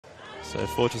So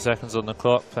 40 seconds on the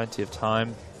clock, plenty of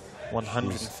time.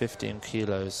 115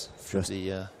 kilos for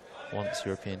the once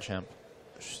European champ.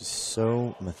 She's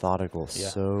so methodical, Yeah.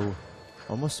 so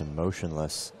almost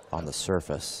emotionless on the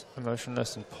surface.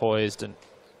 Emotionless and poised, and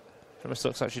it almost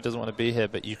looks like she doesn't want to be here,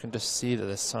 but you can just see that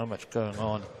there's so much going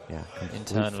on. Yeah, complete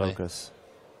internally. focus.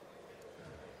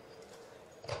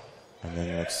 And then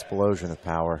an explosion of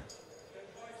power.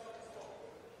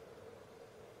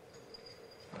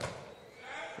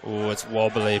 Oh, it's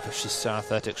wobbly, but she's so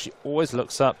athletic. She always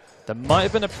looks up. There might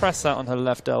have been a press out on her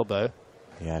left elbow.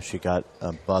 Yeah, she got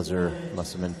a buzzer.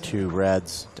 Must have been 2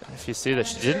 reds. Don't know if you see that,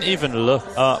 she didn't even look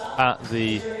up at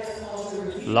the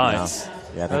lights. No.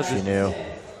 Yeah, I think she knew.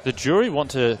 The jury want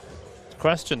to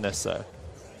question this, though,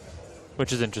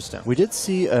 which is interesting. We did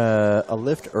see a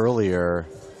lift earlier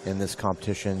in this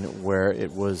competition where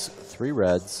it was 3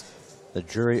 reds. The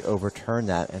jury overturned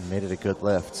that and made it a good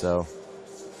lift. So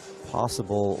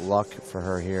possible luck for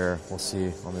her here. We'll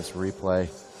see on this replay.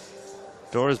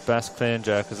 Dora's best clean and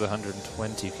jerk is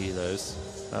 120 kilos.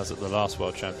 That was at the last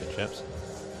World Championships.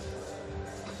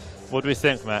 What do we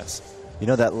think, Max? You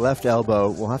know, that left elbow,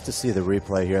 we'll have to see the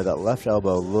replay here. That left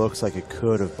elbow looks like it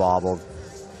could have bobbled.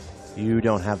 You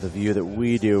don't have the view that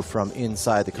we do from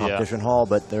inside the competition hall,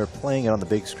 but they're playing it on the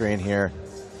big screen here.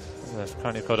 They've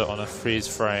currently got it on a freeze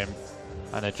frame,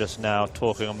 and they're just now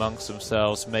talking amongst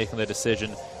themselves, making the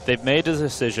decision. They've made a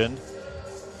decision.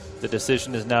 The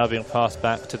decision is now being passed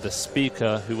back to the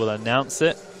speaker, who will announce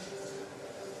it.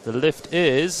 The lift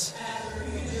is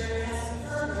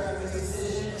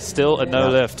still a no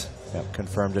lift. Yep,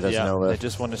 confirmed it as no lift. They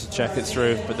just wanted to check it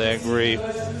through, but they agree.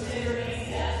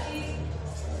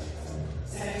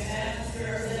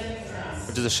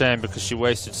 Which is a shame, because she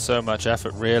wasted so much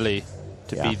effort, really,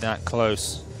 to be that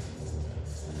close.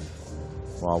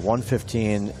 Well,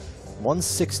 115,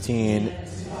 116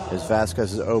 is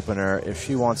Vasquez's opener. If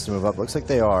she wants to move up, looks like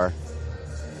they are.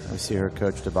 We see her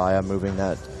coach Dabaya moving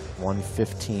that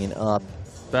 115 up.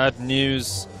 Bad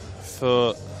news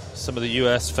for some of the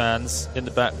US fans in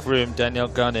the back room. Danielle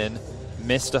Gunnin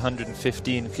missed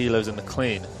 115 kilos in the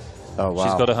clean. Oh, wow.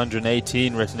 She's got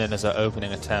 118 written in as her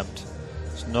opening attempt.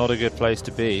 It's not a good place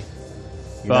to be.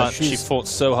 But she fought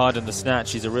so hard in the snatch.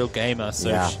 She's a real gamer,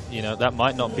 so she, you know, that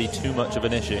might not be too much of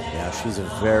an issue. Yeah, she's a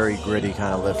very gritty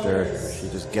kind of lifter. She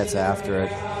just gets after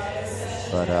it.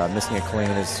 But missing a clean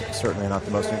is certainly not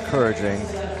the most encouraging.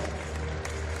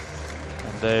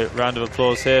 And a round of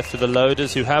applause here for the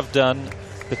loaders, who have done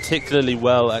particularly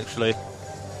well, actually.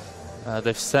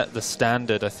 They've set the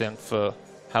standard, I think, for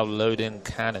how loading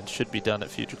can and should be done at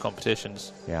future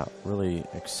competitions. Yeah, really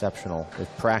exceptional.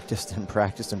 They've practiced and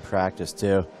practiced and practiced,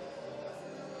 too.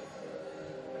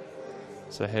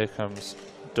 So here comes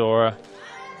Dora.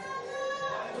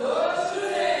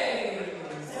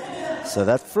 So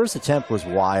that first attempt was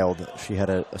wild. She had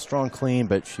a strong clean,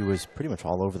 but she was pretty much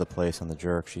all over the place on the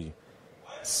jerk. She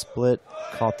split,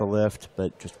 caught the lift,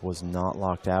 but just was not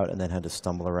locked out, and then had to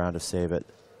stumble around to save it.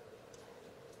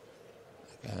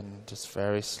 And just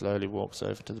very slowly walks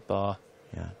over to the bar.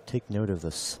 Yeah, take note of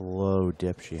the slow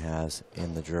dip she has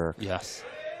in the jerk. Yes,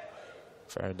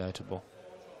 very notable.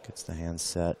 Gets the hands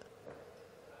set.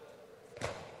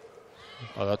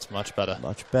 Oh, that's much better.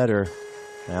 Much better.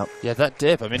 Yep. Yeah, that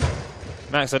dip. I mean,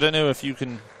 Max, I don't know if you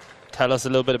can tell us a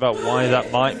little bit about why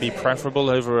that might be preferable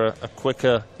over a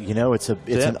quicker. You know, it's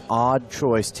an odd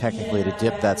choice technically to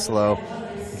dip that slow.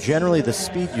 Generally, the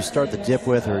speed you start the dip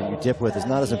with or you dip with is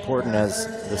not as important as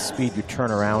the speed you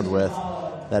turn around with.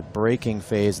 That braking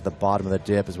phase at the bottom of the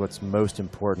dip is what's most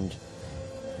important.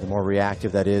 The more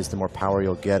reactive that is, the more power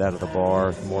you'll get out of the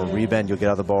bar, the more rebend you'll get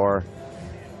out of the bar.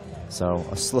 So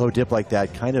a slow dip like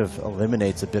that kind of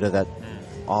eliminates a bit of that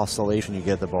oscillation you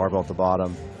get at the barbell at the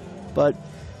bottom. But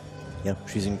you know,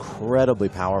 she's incredibly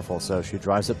powerful, so she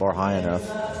drives the bar high enough.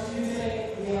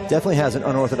 Definitely has an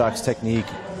unorthodox technique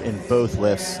in both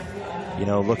lifts. You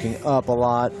know, looking up a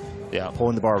lot,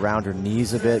 pulling the bar around her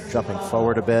knees a bit, jumping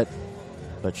forward a bit.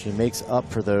 But she makes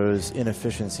up for those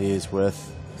inefficiencies with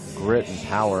grit and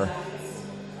power.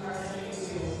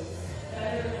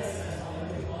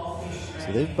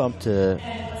 So they've bumped to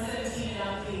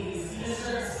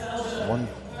one.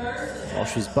 Well,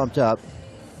 she's bumped up.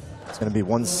 It's going to be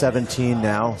 117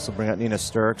 now, so bring out Nina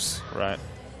Sterckx. Right.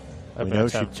 We know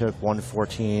she took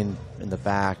 114 in the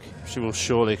back. She will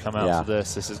surely come out to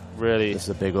this. This is really... This is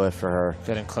a big lift for her.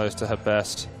 Getting close to her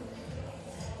best.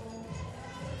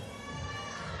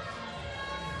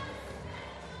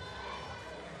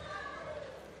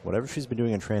 Whatever she's been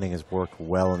doing in training has worked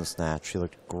well in the snatch. She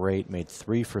looked great, made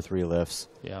 3 for 3 lifts.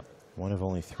 Yeah. One of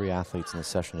only 3 athletes in the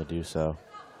session to do so.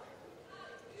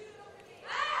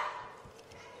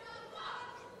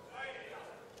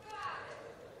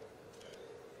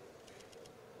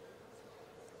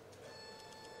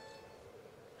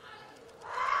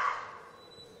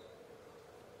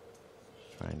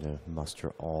 Trying to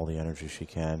muster all the energy she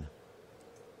can.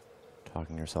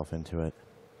 Talking herself into it.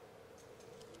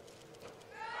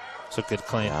 It's a good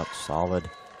clean. Yeah, solid.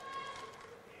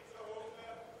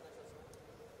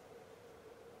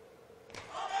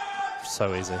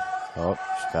 So easy. Oh,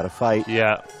 she's got to fight.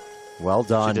 Yeah. Well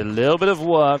done. She did a little bit of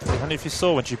work. I don't know if you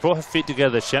saw when she brought her feet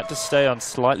together, she had to stay on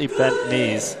slightly bent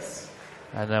knees.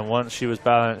 And then once she was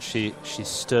balanced, she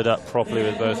stood up properly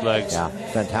with both legs. Yeah,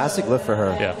 fantastic lift for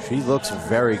her. Yeah. She looks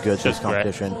very good this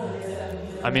competition.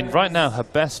 I mean, right now, her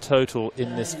best total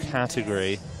in this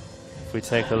category, if we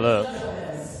take a look,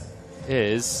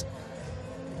 is...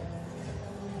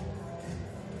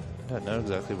 I don't know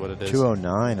exactly what it is.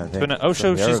 209, I think. Oh,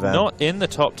 so she's not in the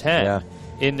top 10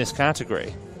 in this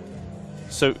category.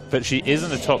 So, but she is in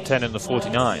the top 10 in the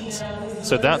 49s.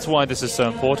 So that's why this is so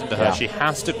important to her. Yeah. She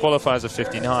has to qualify as a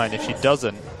 59. If she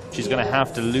doesn't, she's going to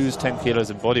have to lose 10 kilos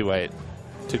in body weight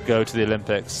to go to the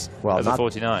Olympics as a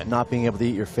 49. Not being able to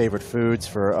eat your favorite foods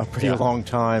for a pretty long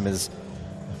time is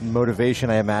motivation,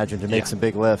 I imagine, to make some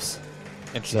big lifts.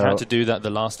 And she had to do that the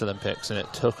last Olympics, and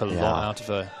it took a lot out of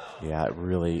her. Yeah, it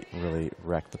really, really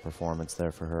wrecked the performance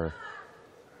there for her.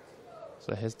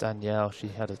 So here's Danielle. She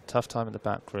had a tough time in the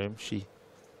back room. She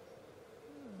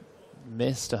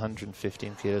missed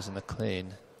 115 kilos in the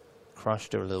clean,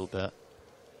 crushed her a little bit.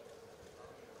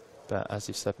 But as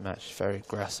you said, Matt, she's a very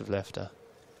aggressive lifter.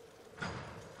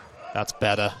 That's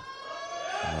better.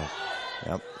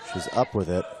 Yep, she's up with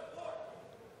it.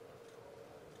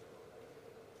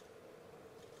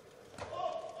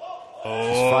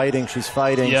 Oh. She's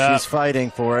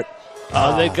fighting for it.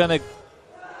 Are they gonna?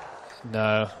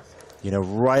 No. You know,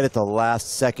 right at the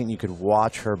last second, you could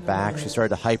watch her back. She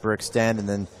started to hyperextend, and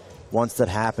then once that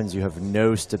happens, you have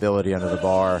no stability under the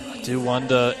bar. I do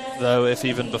wonder, though, if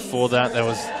even before that there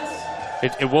was...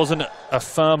 It wasn't a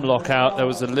firm lockout. There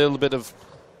was a little bit of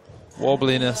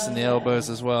wobbliness in the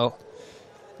elbows as well.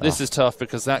 This is tough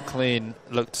because that clean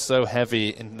looked so heavy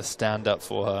in the stand-up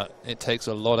for her. It takes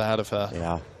a lot out of her.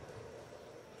 Yeah.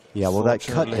 Yeah, well, that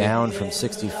cut down from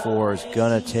 64 is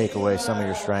going to take away some of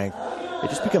your strength. It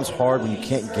just becomes hard when you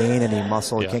can't gain any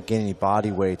muscle, you can't gain any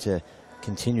body weight to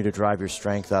continue to drive your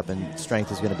strength up, and strength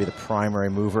is going to be the primary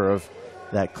mover of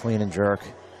that clean and jerk.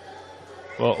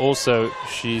 Well, also,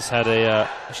 she had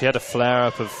a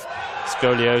flare-up of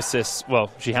scoliosis.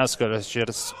 Well, she has scoliosis. She had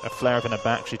a flare-up in her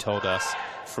back, she told us,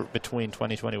 between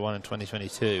 2021 and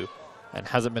 2022, and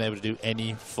hasn't been able to do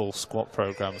any full squat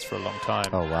programs for a long time.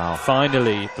 Oh, wow.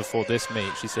 Finally, before this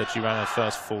meet, she said she ran her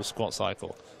first full squat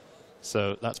cycle.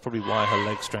 So that's probably why her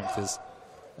leg strength is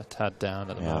a tad down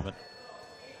at the moment.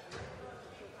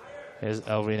 Here's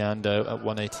El Renando at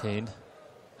 118.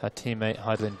 Her teammate,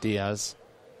 Heidelin Diaz,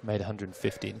 made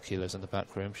 115 kilos in the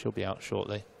back room. She'll be out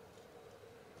shortly.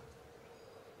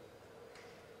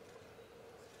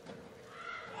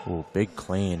 Ooh, big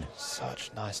clean.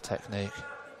 Such nice technique.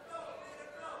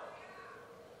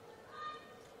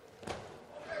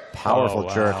 Powerful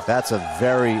jerk. That's a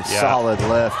very solid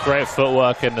lift. Great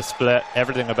footwork in the split.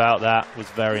 Everything about that was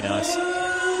very nice.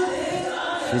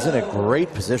 She's in a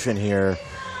great position here.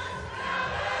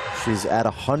 She's at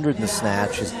 100 in the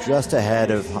snatch. She's just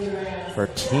ahead of her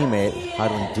teammate,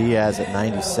 Heidelin Diaz, at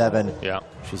 97. Yeah.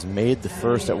 She's made the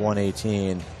first at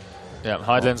 118. Yeah,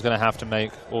 Heidelin's going to have to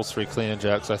make all three clean and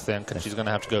jerks, I think, and she's going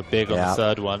to have to go big on the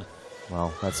third one.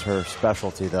 Well, that's her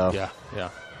specialty, though. Yeah, yeah.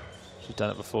 She's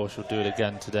done it before. She'll do it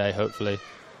again today, hopefully.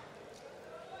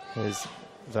 Here's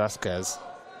Vasquez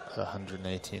at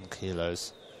 118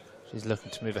 kilos. She's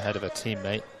looking to move ahead of her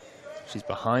teammate. She's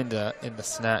behind her in the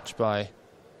snatch by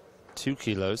 2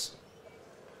 kilos.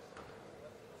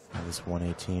 And this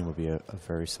 118 would be a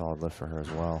very solid lift for her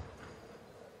as well.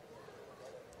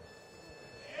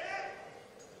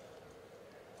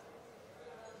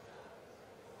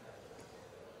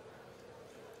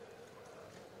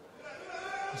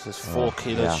 This is 4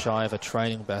 kilos shy of a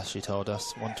training best, she told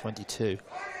us, 122.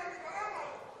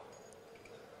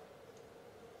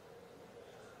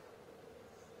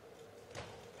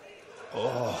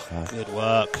 Oh, good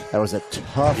work. That was a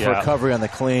tough recovery on the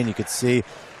clean. You could see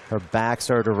her back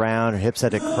started to round, her hips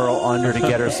had to curl under to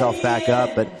get herself back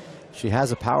up, but she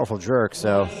has a powerful jerk,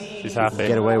 so she's happy to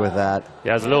get away with that.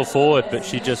 Yeah, it was a little forward, but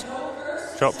she just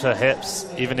dropped her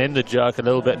hips, even in the jerk, a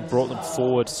little bit and brought them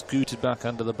forward, scooted back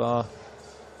under the bar.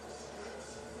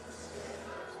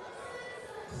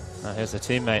 Now here's her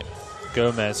teammate,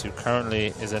 Gomez, who currently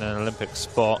is in an Olympic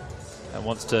spot and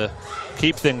wants to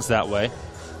keep things that way.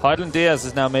 Heidelin Diaz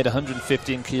has now made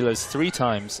 115 kilos 3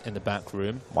 times in the back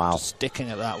room. Wow. Just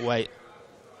sticking at that weight.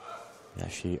 Yeah,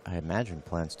 she, I imagine,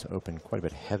 plans to open quite a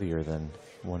bit heavier than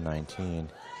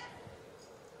 119.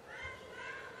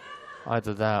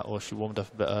 Either that or she warmed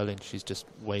up a bit early and she's just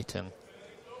waiting.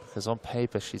 Because on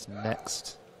paper, she's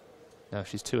next. No,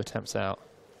 she's 2 attempts out.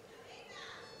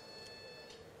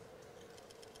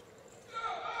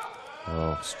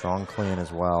 Oh, strong clean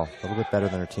as well. A little bit better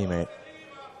than her teammate.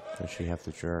 Does she have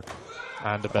the jerk?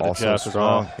 And a better also jerk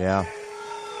strong. as well.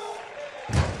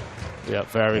 Yeah. Yeah,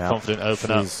 very confident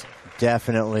opener. She's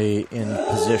definitely in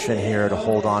position here to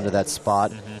hold on to that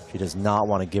spot. She does not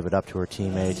want to give it up to her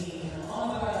teammate.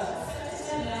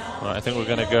 Right, I think we're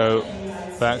going to go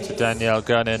back to Danielle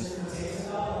Gunnin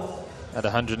at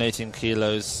 118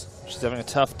 kilos. She's having a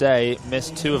tough day.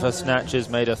 Missed 2 of her snatches,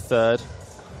 made her 3rd.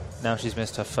 Now she's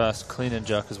missed her first clean and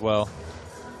jerk as well.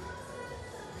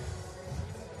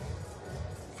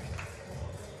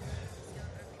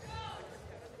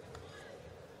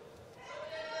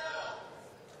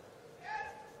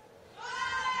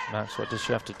 Max, what does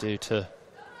she have to do to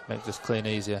make this clean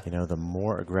easier? You know, the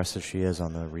more aggressive she is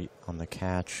on the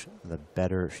catch, the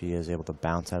better she is able to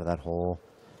bounce out of that hole,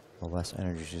 the less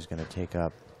energy she's going to take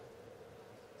up.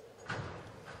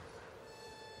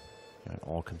 And it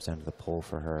all comes down to the pull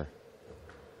for her.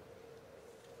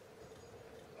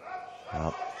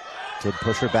 Did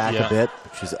push her back a bit,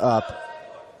 but she's up.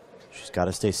 She's got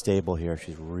to stay stable here.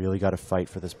 She's really got to fight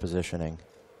for this positioning.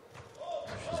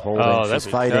 She's holding, she's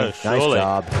fighting. Nice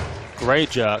job.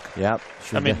 Great jerk. Yep.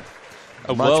 I mean,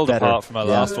 a world apart from her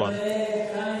last one.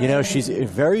 You know, she's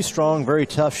very strong, very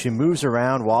tough. She moves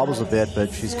around, wobbles a bit,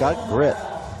 but she's got grit.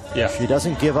 Yeah. She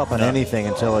doesn't give up on anything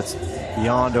until it's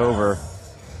beyond over.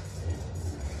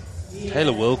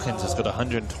 Taylor Wilkins has got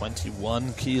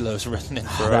 121 kilos written in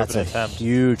for her That's opening a attempt.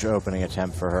 huge opening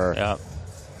attempt for her. Yeah.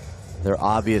 They're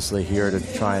obviously here to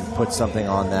try and put something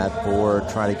on that board,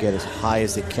 try to get as high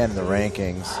as they can in the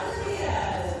rankings.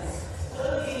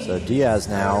 So Diaz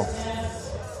now,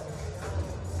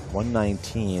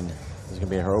 119 is going to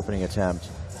be her opening attempt.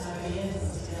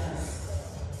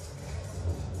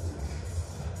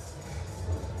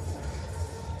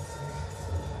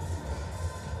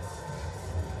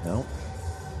 No.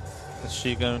 Is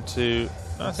she going to...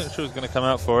 No, I think she was going to come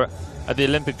out for it. At the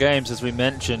Olympic Games, as we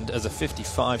mentioned, as a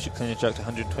 55, she clean and jerked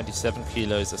 127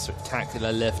 kilos, a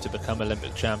spectacular lift to become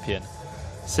Olympic champion.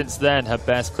 Since then, her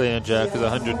best clean and jerk is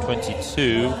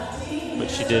 122, which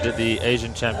she did at the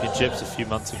Asian Championships a few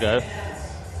months ago.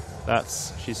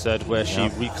 That's, she said, where she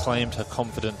reclaimed her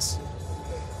confidence.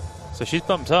 So she's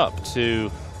bumped up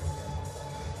to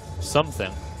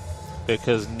something,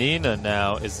 because Nina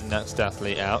now is the next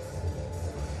athlete out.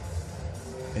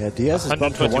 Yeah, Diaz is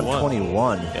bumped to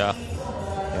 121. Yeah.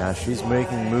 Yeah, she's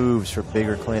making moves for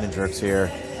bigger clean and jerks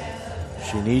here.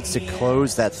 She needs to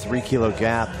close that 3 kilo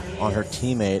gap on her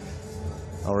teammate,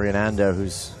 Orianando,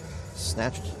 who's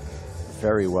snatched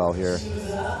very well here.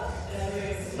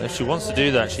 If she wants to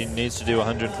do that, she needs to do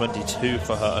 122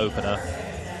 for her opener.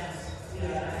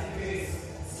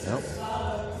 Yep.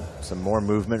 Some more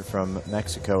movement from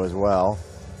Mexico as well.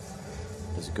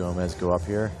 Does Gomez go up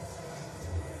here?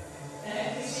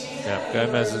 Yeah,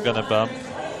 Gomez is going to bump.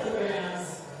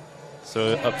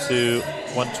 So up to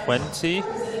 120.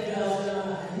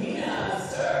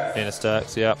 Nina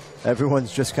Sterckx, yep.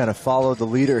 Everyone's just kind of followed the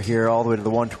leader here all the way to the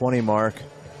 120 mark.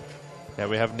 Yeah,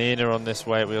 we have Nina on this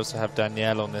weight. We also have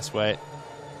Danielle on this weight.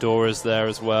 Dora's there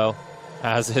as well,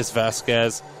 as is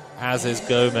Vasquez, as is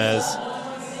Gomez.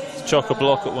 It's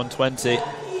chock-a-block at 120.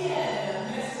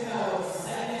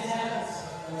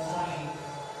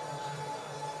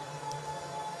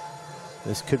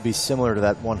 This could be similar to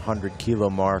that 100 kilo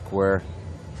mark where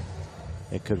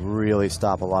it could really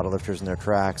stop a lot of lifters in their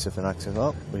tracks if they're not saying,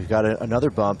 oh, we've got another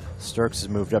bump. Sterckx has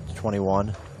moved up to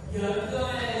 21.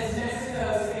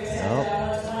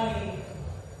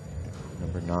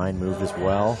 Number 9 moved as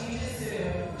well.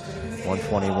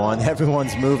 121.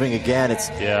 Everyone's moving again. It's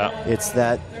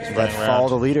that follow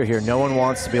the leader here. No one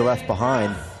wants to be left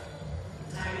behind.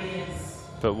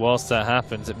 But whilst that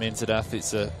happens, it means that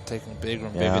athletes are taking bigger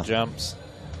and bigger jumps.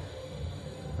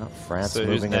 Oh, France so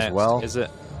moving who's as well. Is it?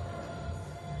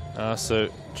 So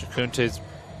Chacunte's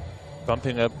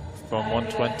bumping up from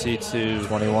 120 to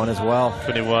 21 as well.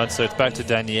 21. So it's back to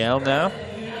Danielle now.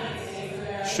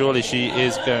 Surely she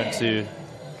is going to.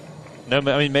 No,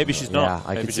 I mean maybe she's not. Yeah,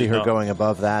 I maybe could see her going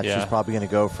above that. Yeah. She's probably going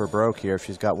to go for broke here if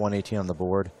she's got 118 on the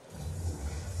board.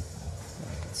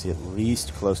 I can see at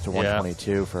least close to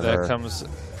 122 for her. There comes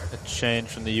a change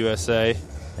from the USA.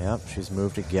 Yep, she's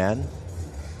moved again.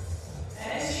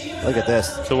 Look at this.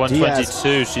 To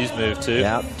 122 she's moved to.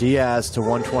 Yep, Diaz to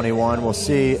 121. We'll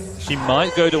see. She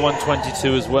might go to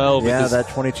 122 as well. Yeah, that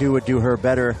 22 would do her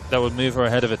better. That would move her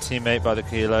ahead of a teammate by the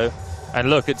kilo. And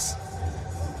look, it's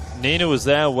Nina was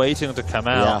there waiting to come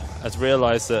out, has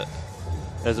realized that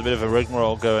there's a bit of a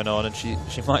rigmarole going on, and she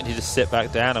might need to sit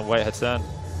back down and wait her turn.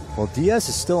 Well, Diaz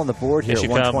is still on the board here at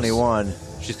 121.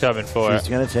 She's coming for it. She's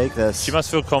going to take this. She must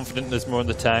feel confident there's more in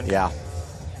the tank. Yeah.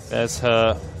 There's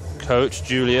her coach,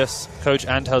 Julius. Coach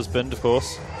and husband, of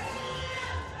course.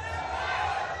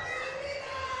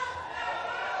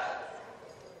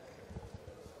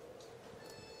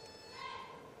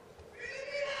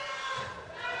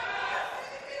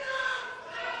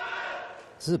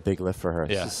 This is a big lift for her.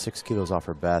 Yeah. This is 6 kilos off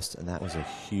her best, and that was a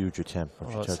huge attempt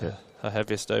when she took it. Her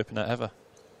heaviest opener ever.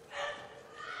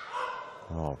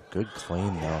 Oh, good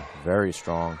clean, though. Very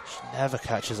strong. She never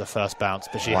catches her first bounce,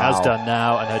 but she has done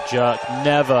now, and her jerk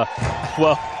never,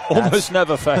 almost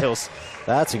never fails.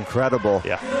 That's incredible.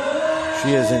 Yeah.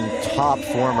 She is in top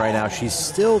form right now. She's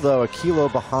still, though, a kilo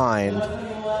behind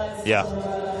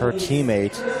her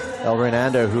teammate, El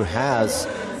Renando, who has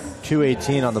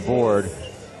 218 on the board.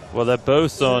 Well, they're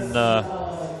both on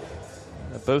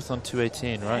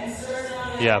 218, right?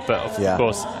 Yeah, but of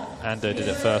course, Ando did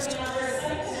it first.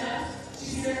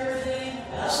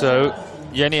 So,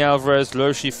 Yenny Alvarez,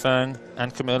 Luo Shifang,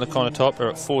 and Kamila Konotop are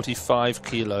at 45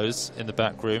 kilos in the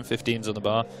back room, 15s on the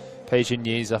bar. Pei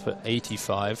Xinyi's up at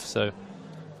 85, so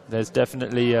there's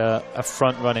definitely a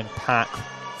front-running pack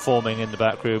forming in the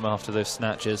back room after those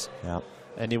snatches. Yep.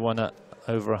 Anyone at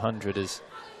over 100 is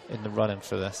in the running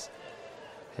for this.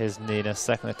 Here's Nina,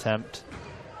 second attempt.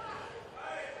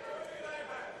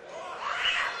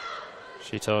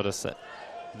 She told us that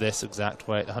this exact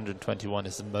weight, 121,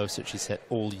 is the most that she's hit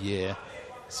all year.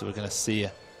 So we're going to see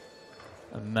a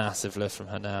massive lift from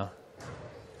her now.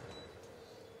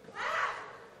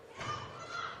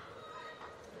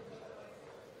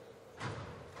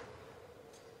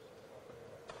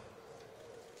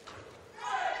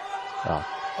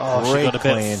 Oh, she got a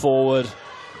bit forward.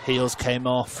 Heels came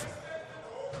off.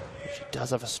 She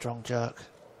does have a strong jerk.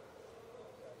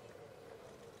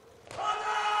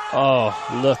 Oh,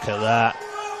 look at that.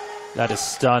 That is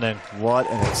stunning. What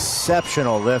an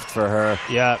exceptional lift for her.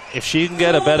 Yeah, if she can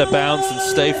get a better bounce and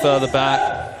stay further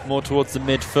back, more towards the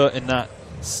midfoot in that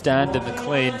stand in the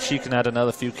clean, she can add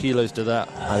another few kilos to that.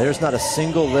 There's not a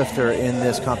single lifter in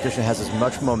this competition has as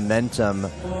much momentum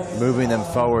moving them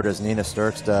forward as Nina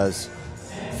Sterckx does.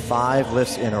 5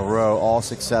 lifts in a row, all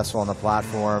successful on the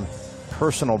platform.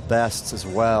 Personal bests as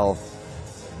well.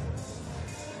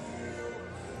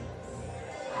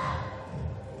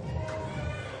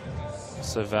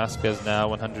 So Vasquez now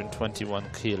 121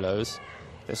 kilos.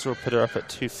 This will put her up at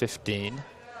 215,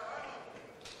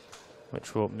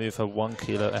 which will move her 1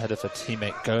 kilo ahead of her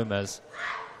teammate Gomez,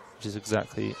 which is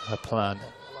exactly her plan.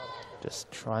 Just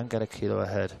try and get a kilo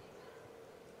ahead.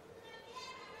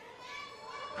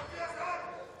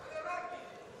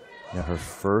 Now her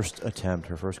first attempt,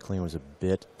 her first clean was a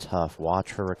bit tough.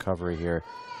 Watch her recovery here.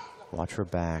 Watch her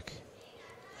back.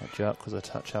 That jerk was a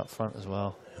touch out front as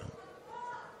well.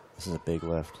 This is a big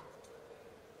lift.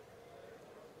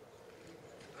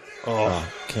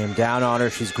 Oh, came down on her.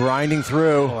 She's grinding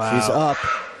through. Wow. She's up.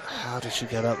 How did she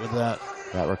get up with that?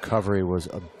 That recovery was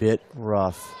a bit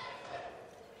rough.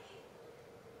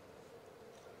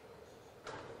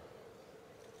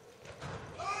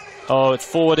 Oh, it's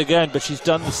forward again, but she's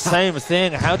done the same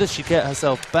thing. How does she get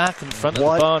herself back in front of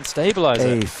the bar and stabilize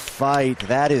it? A fight.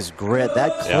 That is grit.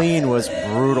 That clean was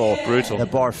brutal. Brutal. The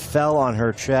bar fell on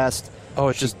her chest. Oh,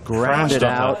 it just grounded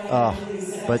out,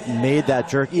 but made that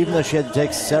jerk, even though she had to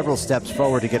take several steps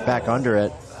forward to get back under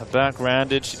it. Her back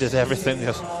rounded. She did everything she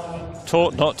was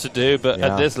taught not to do, but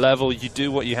at this level, you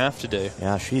do what you have to do.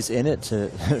 Yeah, she's in it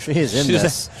to. She is in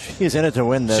this. She's in it to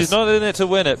win this. She's not in it to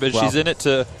win it, but she's in it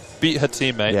to beat her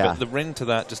teammate. But the ring to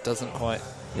that just doesn't quite.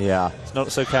 Yeah. It's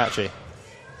not so catchy.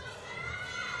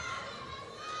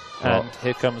 And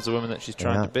here comes the woman that she's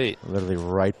trying to beat. Literally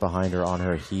right behind her on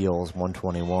her heels,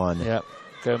 121. Yep.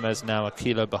 Gomez now a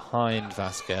kilo behind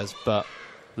Vasquez, but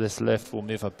this lift will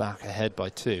move her back ahead by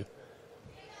 2.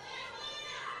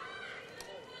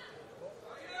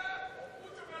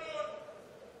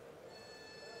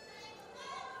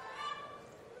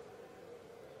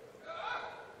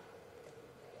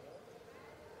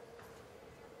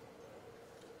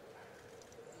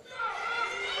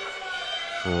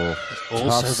 Cool.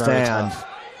 Also tough very stand. Tough.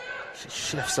 She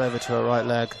shifts over to her right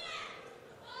leg.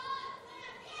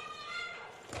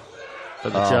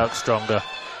 But the jerk's stronger.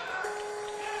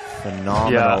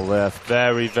 Phenomenal lift.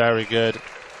 Very, very good.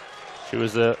 She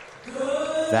was a...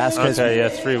 Vasquez. Okay, yeah,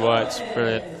 3 whites.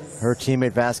 Brilliant. Her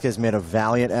teammate Vasquez made a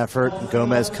valiant effort.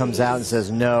 Gomez comes out and says,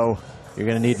 no, you're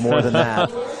going to need more than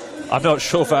that. I'm not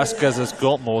sure Vasquez has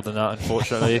got more than that,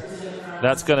 unfortunately.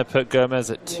 That's going to put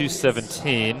Gomez at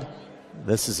 217.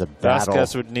 This is a battle.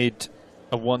 Vasquez would need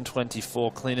a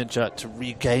 124 clean and jerk to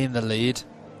regain the lead.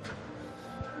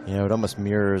 You know, it almost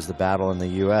mirrors the battle in the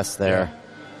U.S. there. Yeah.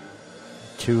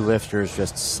 Two lifters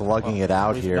just slugging it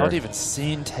out we've here. Not even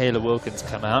seen Taylor Wilkins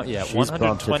come out yet. She's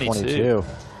 122.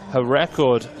 Her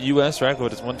record, U.S.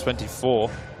 record, is 124.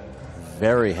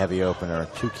 Very heavy opener.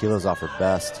 2 kilos off her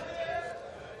best.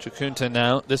 Chakunta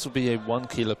now, this will be a 1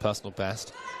 kilo personal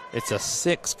best. It's a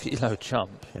 6 kilo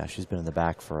jump. Yeah, she's been in the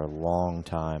back for a long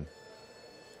time.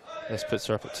 This puts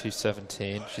her up at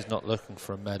 217. She's not looking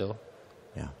for a medal.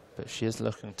 Yeah. But she is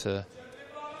looking to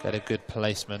get a good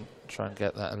placement, try and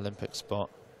get that Olympic spot.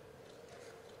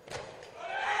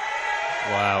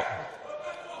 Wow.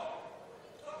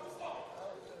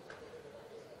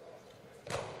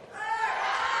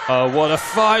 Oh, what a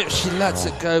fight. She lets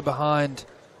it go behind.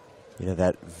 You know,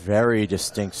 that very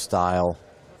distinct style.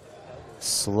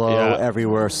 Slow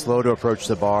everywhere, slow to approach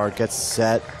the bar, gets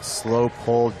set, slow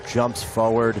pull, jumps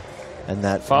forward, and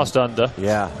that fast under.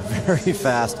 Yeah, very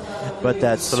fast, but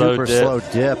that super slow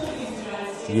dip.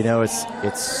 You know,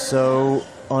 it's so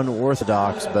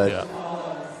unorthodox, but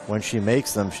when she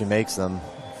makes them, she makes them.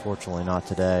 Unfortunately, not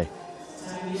today.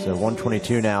 So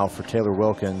 122 now for Taylor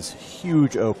Wilkins.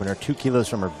 Huge opener, 2 kilos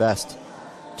from her best,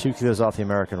 2 kilos off the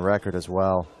American record as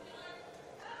well,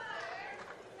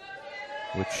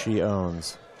 which she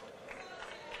owns.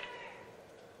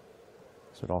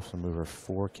 So it also move her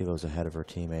 4 kilos ahead of her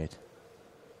teammate.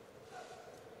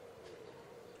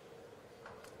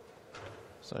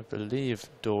 So I believe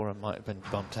Dora might have been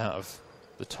bumped out of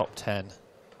the top 10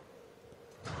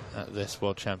 at this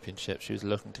World Championship. She was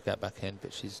looking to get back in,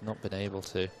 but she's not been able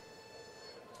to.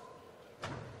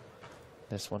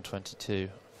 This 122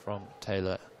 from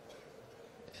Taylor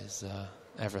is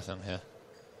everything here.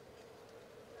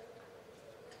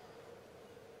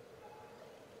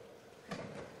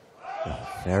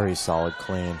 Very solid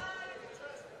clean.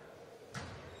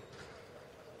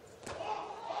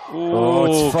 Ooh, oh,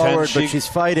 it's forward, but she's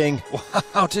fighting.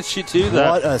 How did she do that?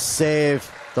 What a save.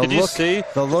 Did you see?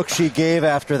 The look she gave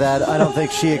after that, I don't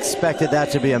think she expected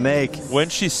that to be a make. When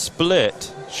she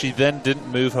split, she then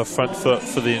didn't move her front foot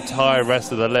for the entire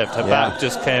rest of the lift. Her back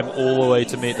just came all the way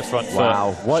to meet the front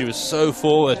foot. She was so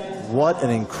forward. What an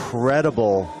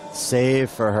incredible save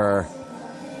for her.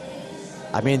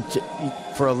 I mean,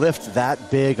 for a lift that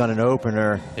big on an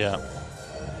opener,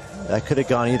 that could have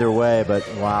gone either way, but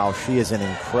wow, she is in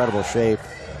incredible shape.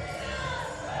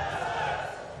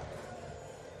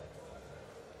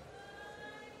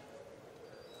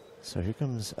 So here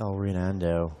comes El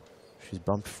Renando. She's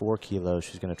bumped 4 kilos.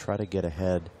 She's going to try to get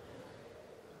ahead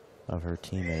of her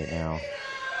teammate now,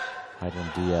 Heidlin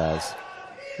Diaz.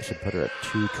 This should put her at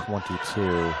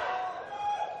 222.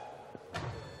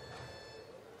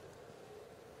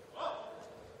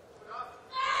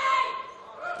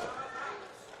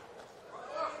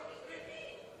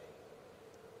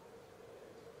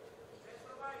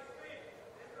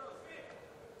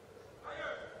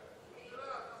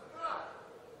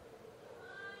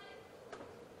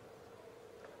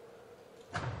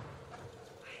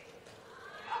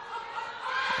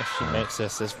 If she makes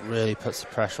this really puts the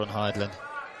pressure on Heidlin.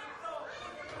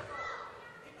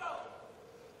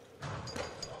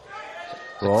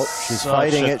 Well, she's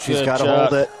fighting it. She's got to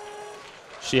hold it.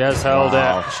 She has held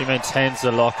it. She maintains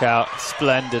the lockout.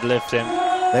 Splendid lifting.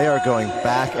 They are going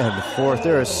back and forth.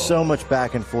 There is so much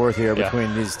back and forth here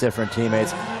between these different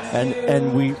teammates.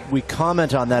 And we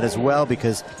comment on that as well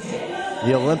because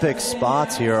the Olympic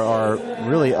spots here are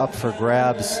really up for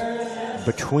grabs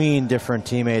between different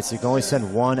teammates. You can only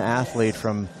send one athlete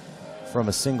from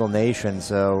a single nation,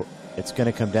 so it's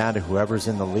going to come down to whoever's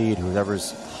in the lead,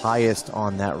 whoever's highest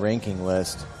on that ranking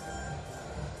list.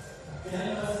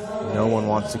 No one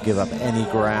wants to give up any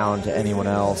ground to anyone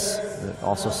else. They're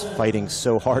also fighting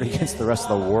so hard against the rest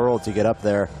of the world to get up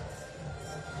there.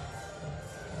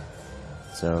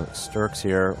 So Sterckx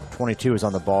here, 22 is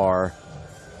on the bar,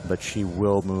 but she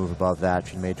will move above that.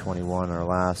 She made 21 in her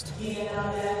last.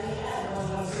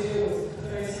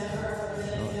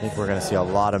 I think we're going to see a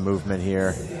lot of movement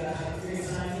here.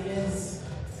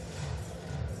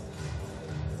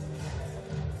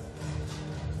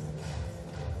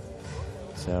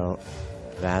 So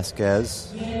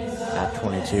Vasquez at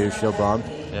 22, she'll bump.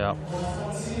 Yeah.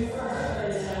 I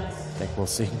think we'll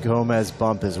see Gomez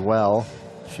bump as well.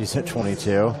 She's at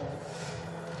 22.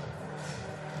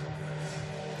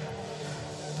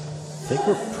 I think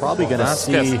we're probably going to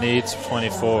see... Vasquez needs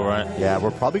 24, right? Yeah,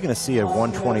 we're probably going to see a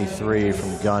 123 from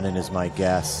Gunnin is my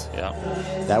guess. Yeah.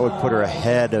 That would put her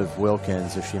ahead of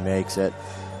Wilkins if she makes it.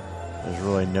 There's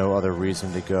really no other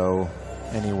reason to go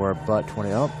anywhere but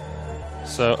 20. Oh.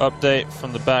 So update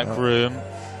from the back room.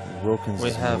 Wilkins.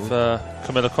 We have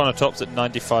Kamila Konotop's at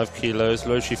 95 kilos,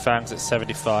 Luo Shifang's at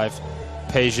 75,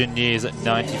 Pei Xinyi is at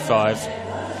 95.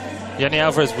 Yenny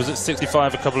Alvarez was at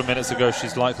 65 a couple of minutes ago.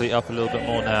 She's likely up a little bit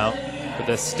more now. But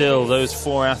there's still those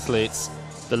 4 athletes,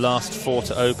 the last 4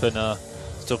 to open, are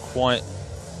still quite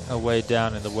a way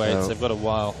down in the weights. They've got a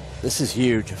while. This is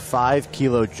huge. A 5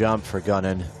 kilo jump for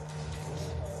Gunnin.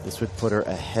 This would put her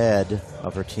ahead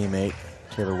of her teammate,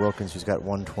 Taylor Wilkins, who's got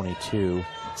 122.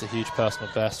 It's a huge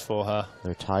personal best for her.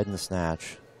 They're tied in the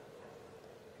snatch.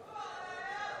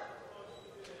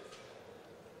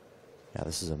 Yeah,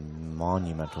 this is a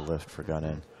monumental lift for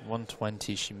Gunnin.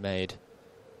 120 she made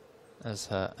as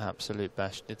her absolute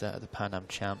best. She did that at the Pan Am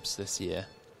Champs this year,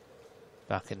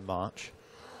 back in March.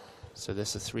 So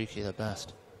this is a 3 kilo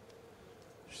best.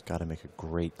 She's got to make a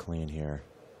great clean here.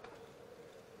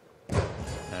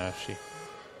 No,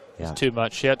 it's too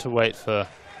much. She had to wait for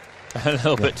a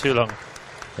little bit too long.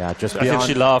 Yeah, just I think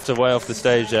she laughed her way off the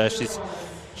stage there.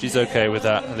 She's okay with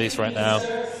that, at least right now.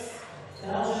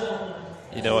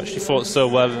 You know what? She fought so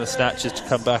well in the snatches to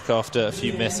come back after a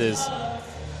few misses.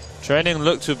 Training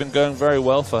looked to have been going very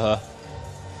well for her.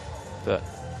 But,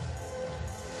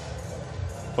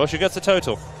 well, she gets a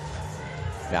total.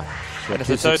 Yeah. And it's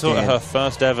a total at her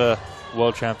first ever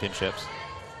World Championships.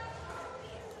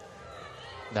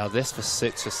 Now this for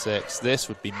 6 for 6, this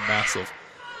would be massive.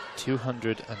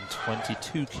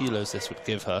 222 kilos this would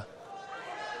give her.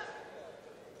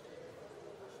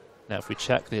 Now if we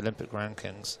check the Olympic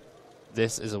rankings,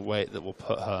 this is a weight that will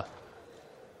put her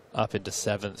up into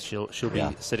 7th. She'll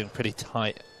be sitting pretty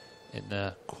tight in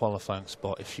the qualifying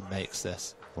spot if she makes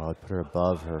this. Well, I'd put her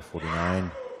above her 49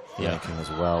 ranking as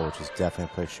well, which is definitely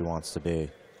a place she wants to be.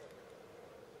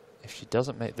 If she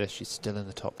doesn't make this, she's still in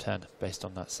the top 10 based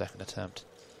on that second attempt.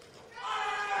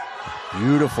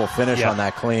 Beautiful finish on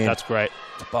that clean. That's great.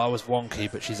 The bar was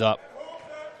wonky, but she's up.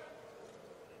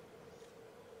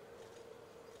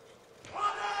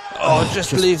 Oh,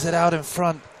 just leaves it out in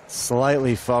front.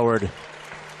 Slightly forward.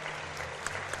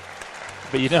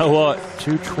 But you know what?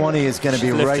 220 is going to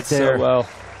be right there. So well.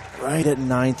 Right at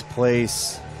 9th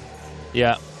place.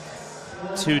 Yeah.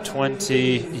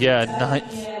 220. Yeah,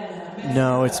 9th.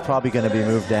 No, it's probably going to be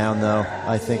moved down, though.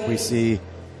 I think we see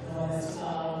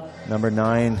number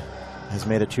 9 has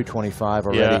made a 225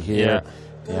 already here.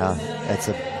 Yeah, it's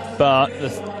a. But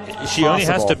she only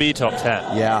has to be top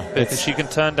 10. Yeah, because she can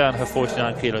turn down her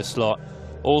 49 kilo slot.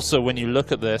 Also, when you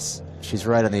look at this, she's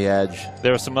right on the edge.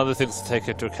 There are some other things to take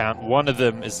into account. One of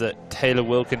them is that Taylor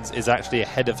Wilkins is actually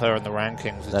ahead of her in the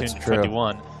rankings with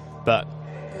 221. But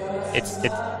it's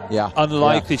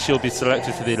unlikely she'll be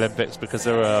selected for the Olympics because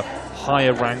there are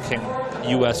higher ranking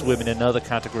US women in other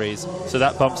categories. So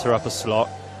that bumps her up a slot.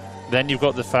 Then you've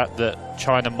got the fact that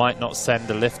China might not send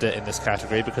a lifter in this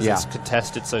category because it's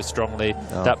contested so strongly.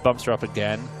 That bumps her up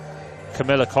again.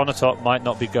 Kamila Konotop might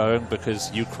not be going because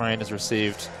Ukraine has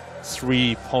received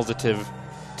 3 positive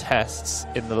tests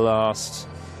in the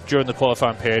during the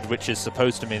qualifying period, which is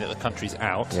supposed to mean that the country's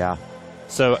out. Yeah.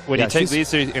 So when you take these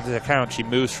 3 into account, she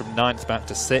moves from 9th back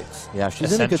to 6th. Yeah,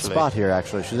 she's in a good spot here,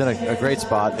 actually. She's in a great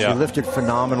spot. She lifted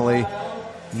phenomenally,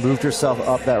 moved herself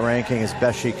up that ranking as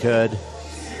best she could.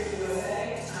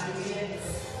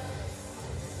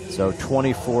 So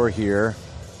 24 here.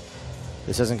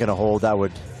 This isn't going to hold. That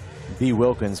would be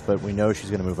Wilkins, but we know she's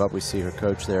going to move up. We see her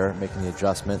coach there making the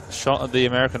adjustment. Shot at the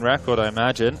American record, I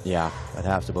imagine. Yeah, I'd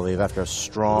have to believe after a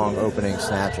strong opening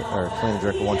snatch or clean and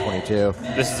jerk of 122.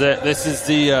 This is it. This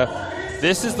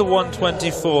is the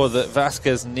 124 that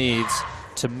Vasquez needs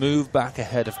to move back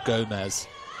ahead of Gomez.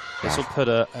 This will put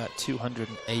her at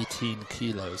 218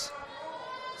 kilos.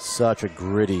 Such a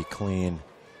gritty clean.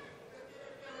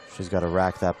 She's got to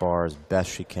rack that bar as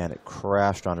best she can. It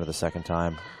crashed on her the second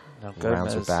time. Now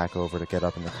rounds her back over to get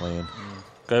up in the clean.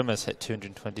 Gomez hit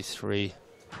 223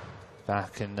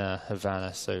 back in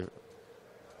Havana, so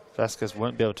Vasquez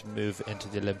won't be able to move into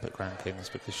the Olympic rankings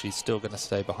because she's still going to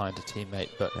stay behind her teammate,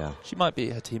 but she might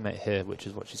beat her teammate here, which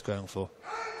is what she's going for.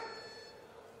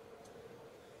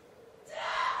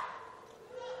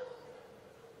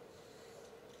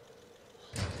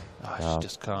 She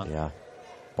just can't. Yeah.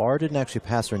 Bar didn't actually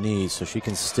pass her knees, so she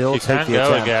can still take the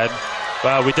attempt. again.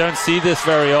 Wow, we don't see this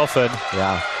very often.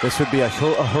 Yeah, this would be a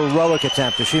heroic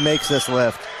attempt if she makes this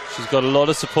lift. She's got a lot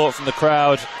of support from the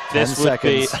crowd. This would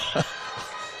 10 seconds. be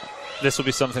this will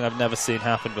be something I've never seen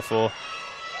happen before.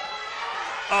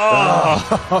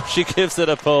 Oh, she gives it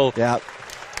a pull. Yeah.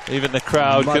 Even the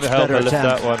crowd couldn't help her lift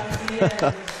that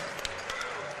one.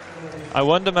 I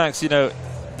wonder, Max, you know,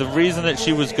 the reason that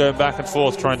she was going back and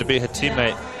forth trying to beat her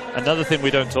teammate, another thing we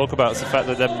don't talk about is the fact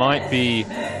that there might be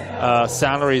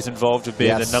salaries involved with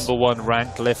being the #1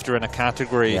 ranked lifter in a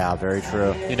category. Yeah, very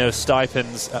true. You know,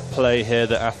 stipends at play here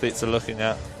that athletes are looking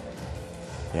at.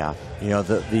 Yeah, you know,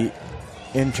 the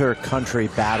inter-country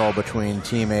battle between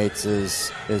teammates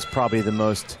is probably the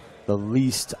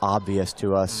least obvious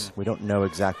to us. We don't know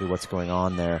exactly what's going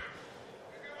on there.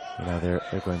 You know,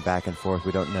 they're going back and forth.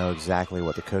 We don't know exactly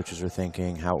what the coaches are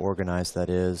thinking, how organized that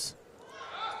is.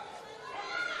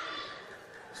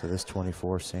 So this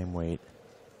 24, same weight.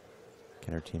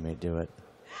 Can her teammate do it?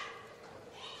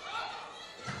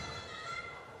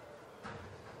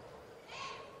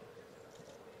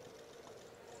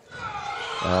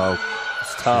 Oh,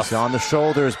 it's tough. She's on the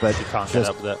shoulders, but she can't get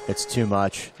up with it. It's too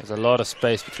much. There's a lot of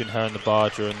space between her and the bar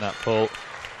during that pull.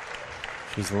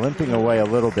 She's limping away a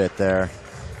little bit there.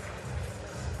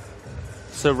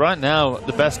 So right now,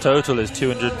 the best total is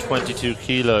 222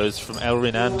 kilos from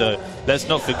Elrin Ando. Let's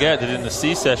not forget that in the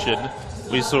C session,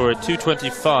 we saw a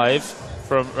 225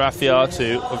 from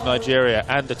Rafiatu of Nigeria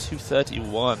and a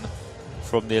 231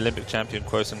 from the Olympic champion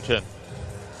Kuo Hsing-chun.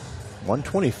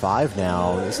 125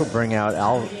 now. This will bring out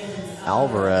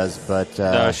Alvarez, but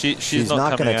no, she's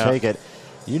not going to take it.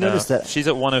 You notice that she's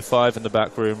at 105 in the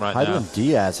back room right now. Heidelin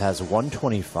Diaz has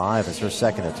 125 as her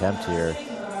second attempt here.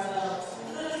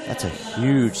 That's a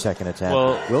huge second attempt.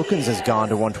 Well, Wilkins has gone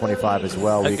to 125 as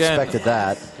well. We expected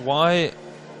that. Why,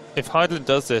 if Heidelin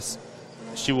does this,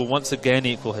 she will once again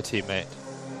equal her teammate.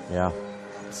 Yeah.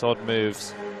 It's odd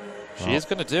moves. She is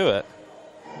going to do it.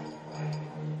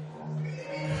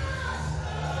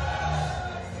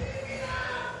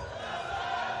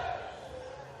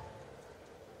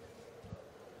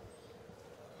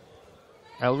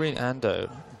 Elrin Ando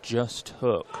just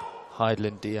took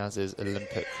Heidelin Diaz's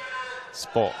Olympic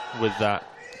spot with that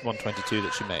 122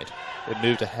 that she made. It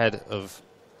moved ahead of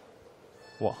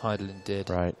what Heidelin did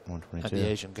at the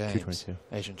Asian Games,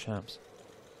 Asian Champs.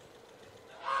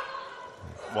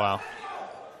 Wow.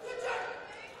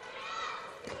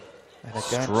 And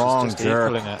again, strong she's just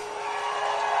jerk. equaling it.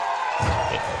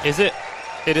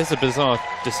 It is a bizarre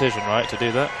decision, right, to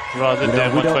do that rather than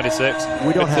doing 126.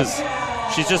 Because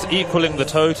she's just equaling the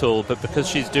total, but because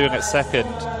she's doing it second,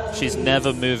 she's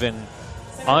never moving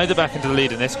either back into the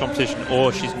lead in this competition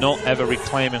or she's not ever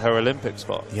reclaiming her Olympic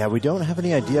spot. Yeah, we don't have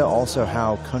any idea also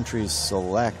how countries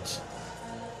select.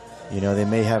 You know, they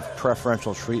may have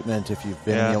preferential treatment if you've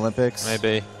been in the Olympics.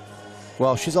 Maybe.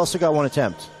 Well, she's also got one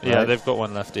attempt. Yeah, right? they've got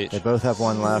one left each. They both have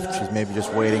one left. She's maybe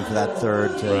just waiting for that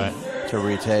third to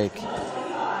retake.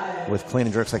 With clean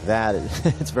and jerks like that,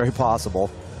 it's very possible.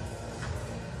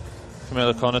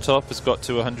 Kamila Konotop has got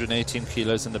to 118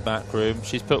 kilos in the back room.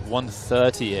 She's put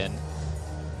 130 in.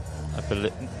 I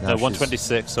believe, no,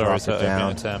 126, sorry, is her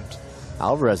opening attempt.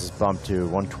 Alvarez is bumped to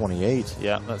 128.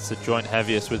 Yeah, that's the joint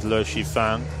heaviest with Luo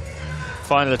Shifang.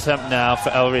 Final attempt now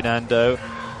for Elrin Ando.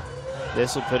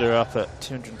 This will put her up at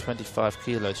 225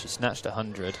 kilos. She snatched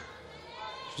 100.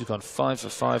 She's gone 5 for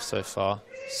 5 so far.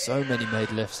 So many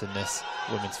made lifts in this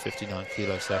women's 59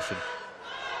 kilo session.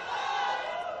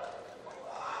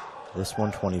 This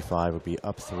 125 would be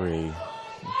up 3.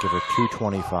 Give her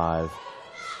 225.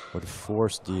 Would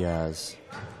force Diaz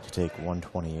to take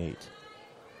 128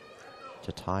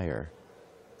 to tie her.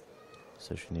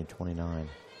 So she need 29.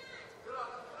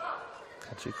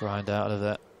 Can she grind out of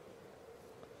it?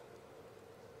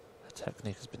 Her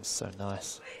technique has been so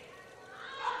nice.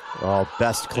 Oh,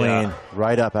 best clean,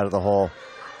 right up out of the hole.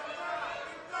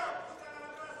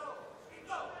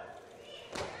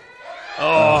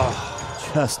 Oh,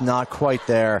 just not quite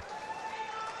there.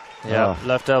 Yeah,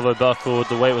 left elbow buckled,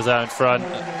 the weight was out in front.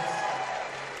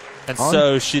 And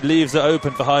so she leaves it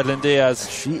open for Heidelin Diaz.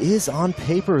 She is on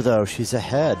paper, though. She's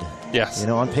ahead. Yes. You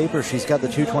know, on paper, she's got the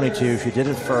 222. She did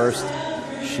it first.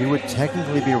 She would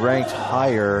technically be ranked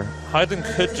higher. Heidelin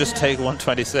could just take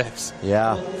 126.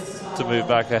 Yeah. To move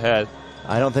back ahead.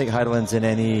 I don't think Heidelin's in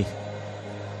any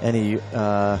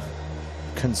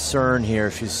concern here.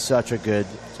 She's such a good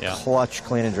clutch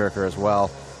clean and jerker as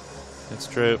well. It's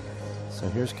true. So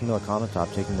here's Kamila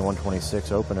Konotop taking the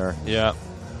 126 opener. Yeah.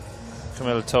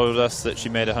 Kamila told us that she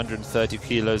made 130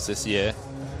 kilos this year.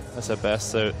 That's her best.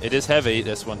 So it is heavy,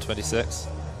 this 126.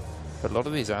 But a lot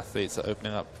of these athletes are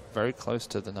opening up very close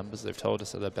to the numbers they've told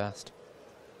us are their best.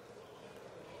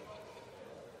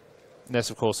 And this,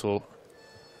 of course,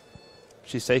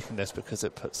 she's taking this because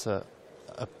it puts her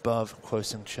above Kuo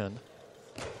Hsing-chun.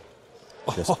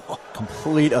 Just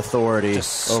complete authority.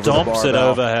 Just over the stomps it barbell.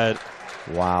 overhead.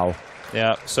 Wow.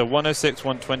 Yeah, so 106,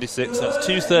 126, that's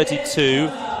 232.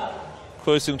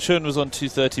 Kuo Hsing-chun was on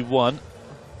 231.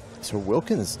 So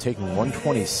Wilkins is taking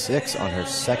 126 on her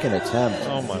second attempt.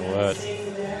 Oh my word.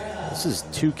 This is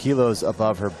 2 kilos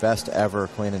above her best ever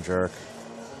clean and jerk.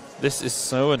 This is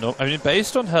so annoying. I mean,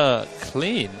 based on her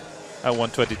clean at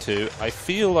 122, I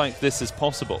feel like this is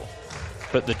possible.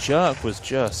 But the jerk was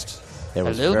just a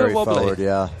little bit wobbly. Forward,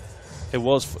 yeah. It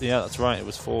was, yeah, that's right, it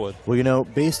was forward. Well, you know,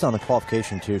 based on the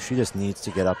qualification too, she just needs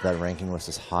to get up that ranking list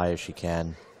as high as she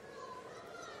can.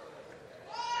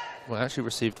 Well, I actually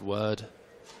received word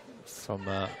from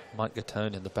Mike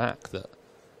Gattone in the back that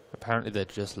apparently they're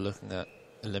just looking at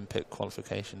Olympic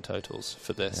qualification totals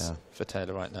for this, for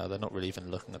Taylor right now. They're not really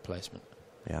even looking at placement.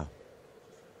 Yeah.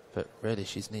 But really,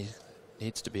 she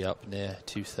needs to be up near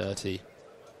 230,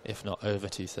 if not over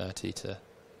 230, to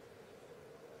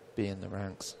be in the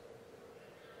ranks.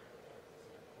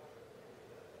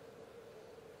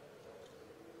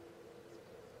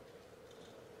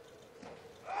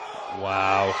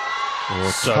 Wow.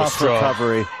 So tough strong.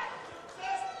 Recovery.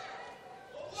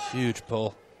 Huge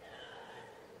pull.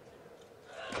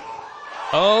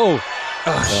 Oh!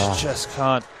 She just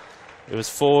can't. It was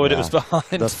forward, it was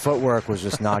behind. The footwork was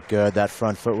just not good. That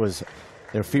front foot was,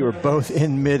 their feet were both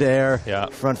in midair. Yeah.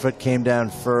 Front foot came down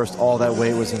first. All that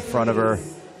weight was in front of her.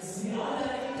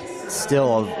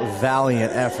 Still a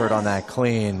valiant effort on that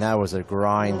clean. That was a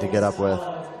grind to get up with.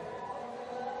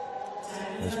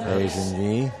 There's Pei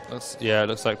Xinyi. Yeah, it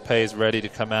looks like Pei's ready to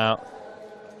come out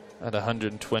at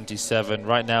 127.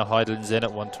 Right now, Heidelin's in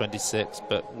at 126,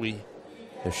 but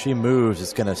if she moves,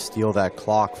 it's going to steal that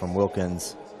clock from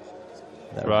Wilkins.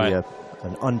 That would be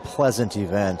an unpleasant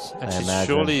event, and I she's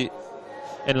imagine. Surely,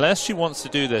 unless she wants to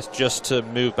do this just to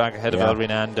move back ahead of Elrin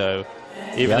Ando,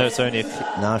 even though it's only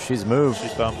no, she's moved.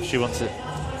 She's bumped. She wants it.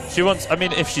 She wants, I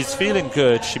mean, if she's feeling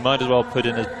good, she might as well put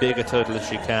in as big a total as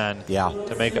she can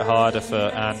to make it harder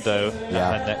for Ando in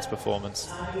her next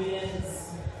performance.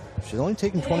 She's only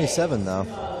taking 27, though.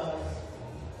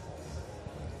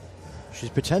 She's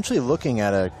potentially looking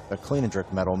at a clean and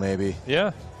jerk medal, maybe.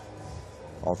 Yeah.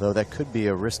 Although that could be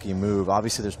a risky move.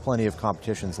 Obviously, there's plenty of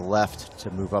competitions left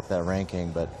to move up that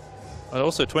ranking, but... And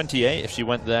also 28, if she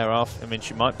went there off, I mean,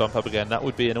 she might bump up again. That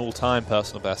would be an all-time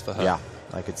personal best for her. Yeah,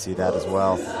 I could see that as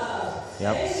well.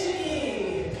 Yep.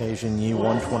 Pei Xinyi,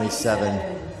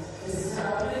 127.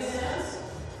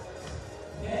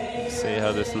 See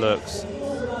how this looks.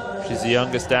 She's the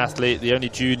youngest athlete, the only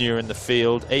junior in the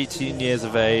field, 18 years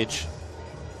of age.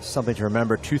 Something to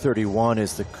remember, 231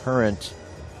 is the current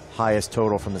highest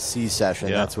total from the C session.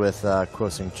 Yeah. That's with Kuo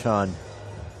Hsing-chun.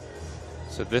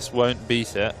 So this won't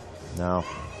beat it. No.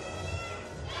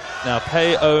 Now,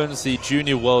 Pei owns the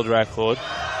junior world record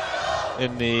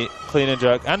in the clean and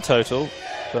jerk and total,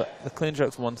 but the clean and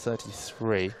jerk's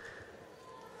 133.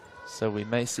 So we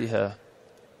may see her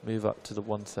move up to the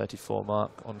 134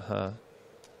 mark on her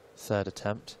third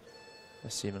attempt,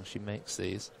 assuming she makes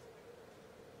these.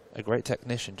 A great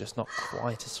technician, just not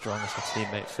quite as strong as her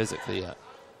teammate physically yet.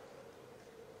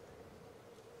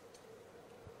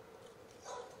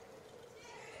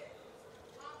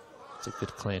 It's a good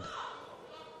clean.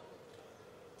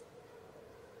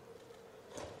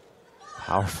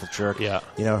 Powerful jerk. Yeah.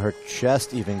 You know, her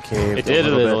chest even caved It did a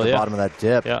little bit at the yeah. bottom of that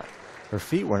dip. Yeah. Her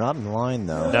feet were not in line,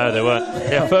 though. No, they weren't.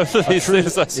 Yeah, both of these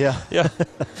things. Yeah.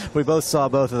 We both saw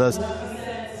both of those.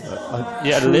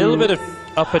 A little bit of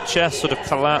upper chest sort of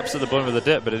collapse at the bottom of the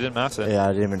dip, but it didn't matter. Yeah,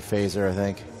 it didn't even phase her, I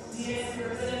think.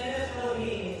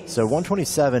 So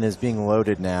 127 is being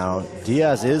loaded now.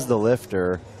 Diaz is the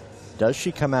lifter. Does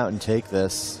she come out and take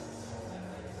this?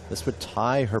 This would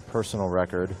tie her personal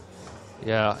record.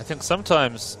 Yeah, I think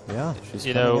sometimes, she's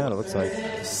you coming know, out, it looks like.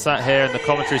 Sat here in the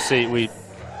commentary seat, we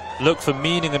look for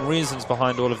meaning and reasons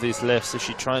behind all of these lifts. Is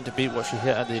she trying to beat what she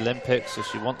hit at the Olympics? Does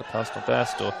she want the personal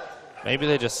best? Or maybe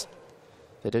they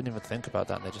don't even think about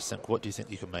that, and they just think, what do you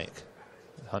think you can make?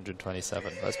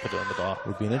 127. Let's put it on the bar.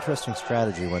 Would be an interesting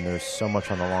strategy when there's so much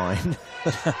on the line.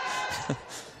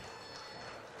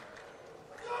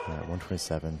 Yeah,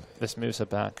 127. This moves her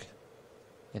back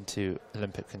into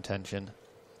Olympic contention.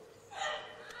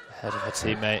 Ahead of her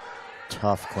teammate.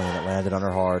 Tough clean. It landed on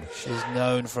her hard. She's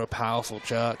known for a powerful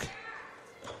jerk.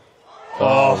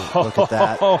 Oh, look at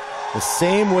that. The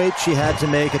same weight she had to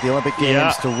make at the Olympic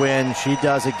Games to win, she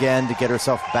does again to get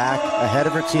herself back ahead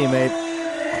of her teammate,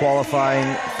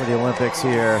 qualifying for the Olympics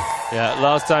here. Yeah,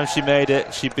 last time she made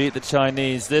it, she beat the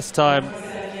Chinese. This time,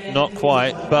 not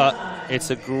quite, but it's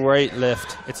a great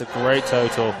lift. It's a great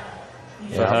total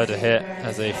for her to hit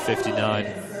as a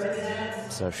 59.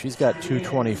 So she's got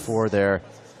 224 there.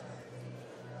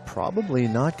 Probably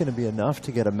not going to be enough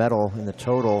to get a medal in the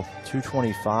total.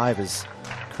 225 is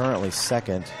currently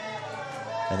second.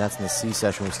 and that's in the C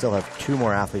session. We still have 2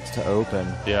 more athletes to open.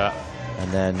 Yeah.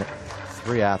 And then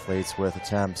 3 athletes with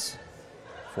attempts.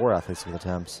 4 athletes with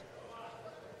attempts.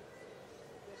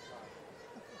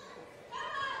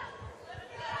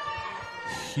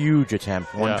 Huge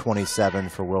attempt, 127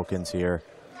 for Wilkins here.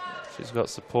 She's got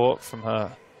support from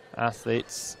her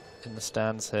athletes in the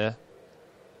stands here.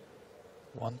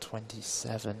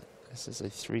 127. This is a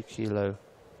 3 kilo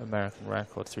American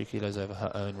record, 3 kilos over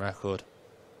her own record.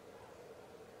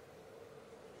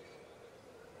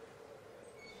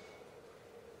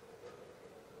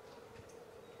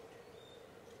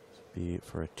 Be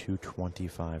for a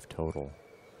 225 total.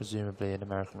 Presumably an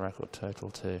American record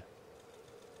total too.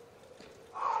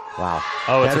 Wow.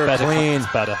 Oh, it's better, a better clean.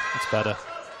 It's better. It's better.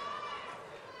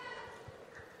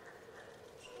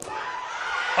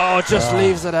 Oh, just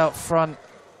leaves it out front.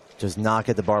 Does not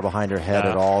get the bar behind her head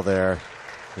at all there.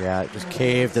 Yeah, just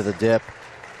caved to the dip.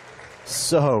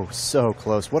 So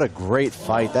close. What a great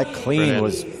fight. That clean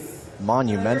was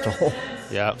monumental.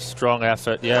 Yeah, strong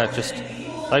effort. Yeah, just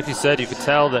like you said, you could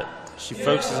tell that she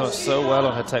focuses on so well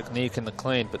on her technique in the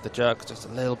clean, but the jerk just a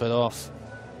little bit off.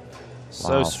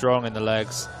 So strong in the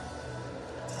legs.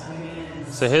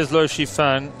 So here's Luo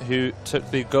Shifang, who took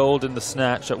the gold in the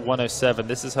snatch at 107.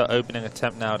 This is her opening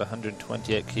attempt now at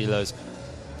 128 kilos.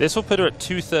 This will put her at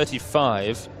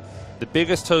 235. The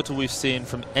biggest total we've seen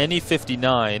from any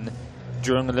 59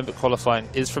 during Olympic qualifying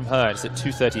is from her. It's at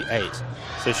 238.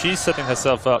 So she's setting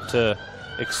herself up to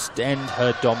extend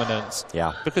her dominance.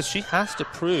 Yeah. Because she has to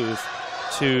prove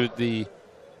to the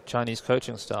Chinese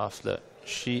coaching staff that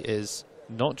she is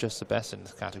not just the best in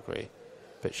this category,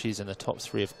 but she's in the top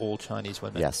 3 of all Chinese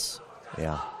women. Yes.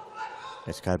 Yeah.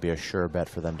 It's got to be a sure bet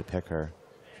for them to pick her,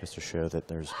 just to show that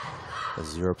there's a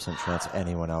 0% chance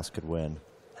anyone else could win.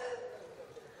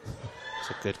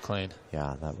 It's a good clean.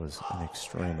 Yeah, that was an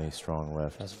extremely strong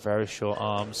lift. Has very short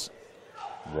arms.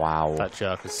 Wow. That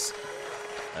jerk is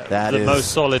that the is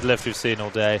most solid lift we've seen all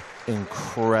day.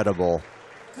 Incredible.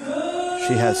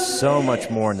 She has so much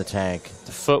more in the tank.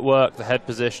 The footwork, the head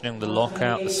positioning, the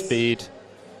lockout, the speed.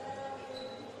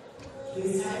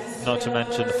 Not to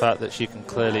mention the fact that she can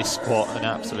clearly squat an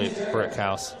absolute brick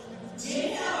house.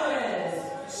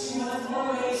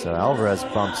 So Alvarez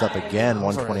bumps up again,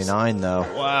 129 though.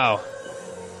 Wow.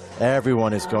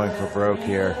 Everyone is going for broke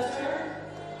here.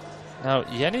 Now,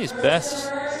 Yenny's best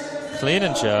clean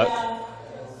and jerk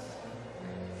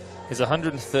is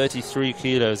 133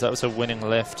 kilos. That was her winning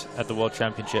lift at the World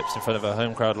Championships in front of her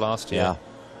home crowd last year. Yeah.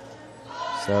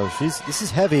 So this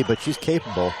is heavy, but she's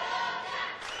capable.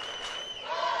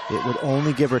 It would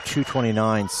only give her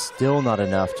 229, still not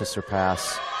enough to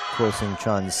surpass Kuo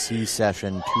Hsing-chun's C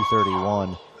session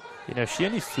 231. You know, she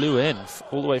only flew in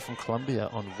all the way from Colombia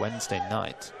on Wednesday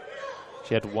night.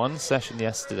 She had 1 session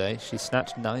yesterday. She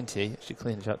snatched 90. She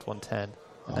cleaned up to 110.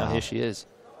 And now here she is.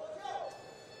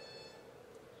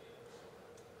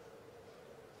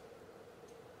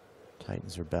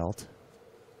 Tightens her belt.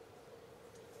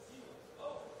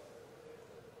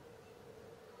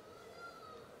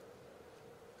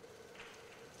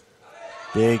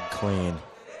 Big clean.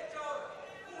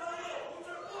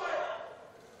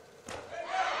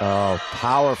 Oh,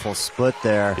 powerful split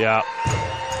there. Yeah.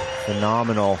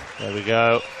 Phenomenal. There we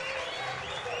go.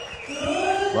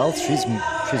 Well, she's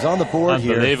on the board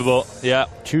here. Unbelievable. Yeah.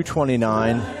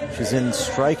 229. She's in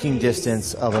striking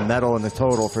distance of a medal in the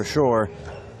total for sure.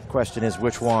 Question is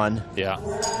which one? Yeah.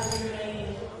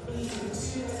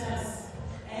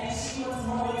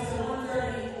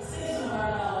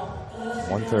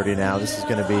 130 now. This is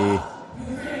going to be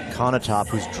Konotop,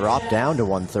 who's dropped down to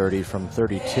 130 from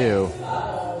 32.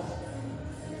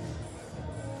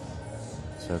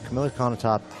 So Kamila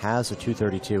Konotop has a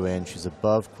 232 in. She's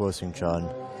above Kuo Hsing-chun.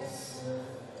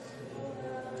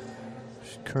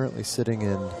 She's currently sitting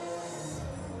in,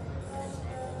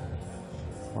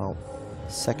 well,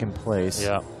 second place.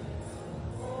 Yeah.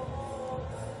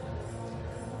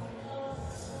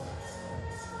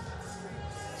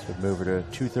 This would move her to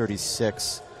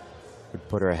 236. Would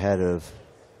put her ahead of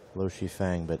Luo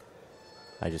Shifang, but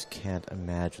I just can't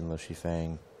imagine Luo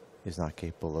Shifang is not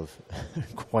capable of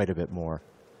quite a bit more.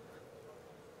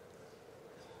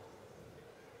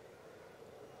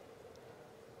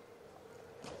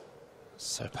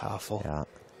 So powerful. Yeah.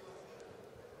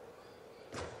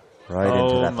 Right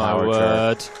into that power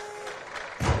word.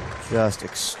 Just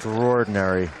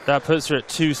extraordinary. That puts her at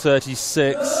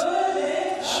 236.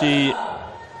 She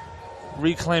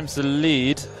reclaims the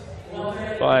lead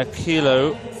by a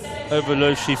kilo over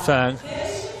Luo Shifang,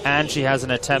 and she has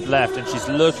an attempt left, and she's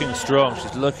looking strong.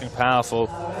 She's looking powerful.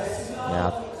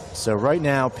 Yeah. So right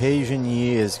now, Pei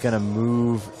Xinyi is going to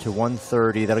move to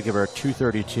 130. That'll give her a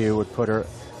 232. Would put her.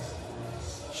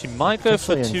 She might go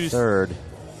for third.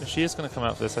 She is going to come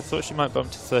out for this. I thought she might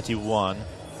bump to 31.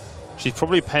 She's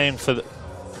probably playing for the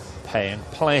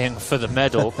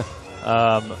medal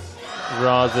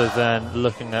rather than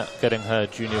looking at getting her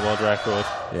junior world record.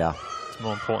 Yeah. It's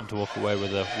more important to walk away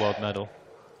with a world medal.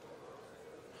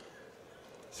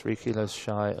 3 kilos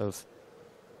shy of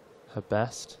her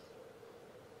best.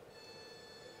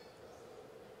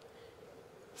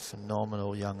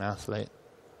 Phenomenal young athlete.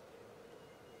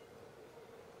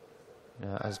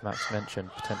 As Max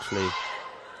mentioned, potentially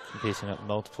competing at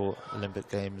multiple Olympic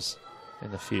Games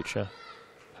in the future.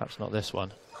 Perhaps not this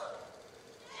one.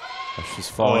 Oh, she's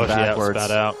falling backwards.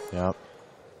 Spat out. Yep.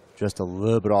 Just a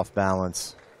little bit off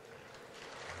balance.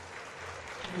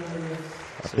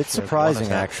 A bit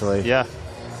surprising, actually. Yeah.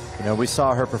 You know, we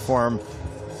saw her perform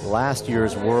last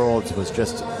year's Worlds. Was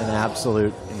just an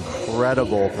absolute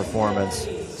incredible performance.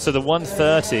 So the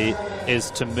 130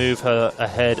 is to move her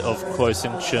ahead of Kuo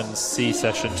Hsing-chun's C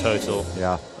session total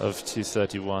of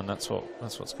 231. That's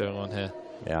what's going on here.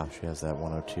 Yeah, she has that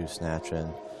 102 snatch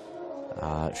in.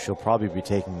 She'll probably be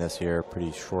taking this here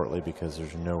pretty shortly because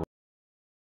there's no.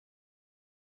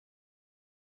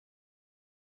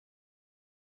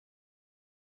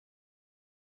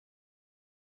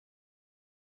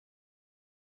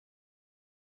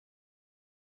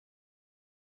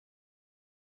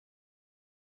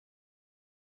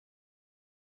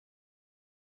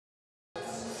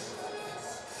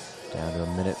 Down to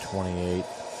a minute 28.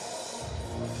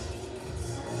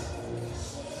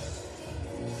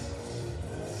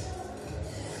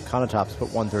 Konotop's put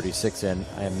 136 in.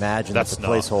 I imagine that's a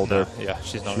placeholder. No, yeah,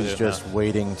 she's not. She's just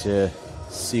waiting to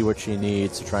see what she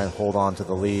needs to try and hold on to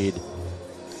the lead.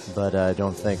 But I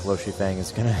don't think Luo Shifang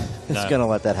is gonna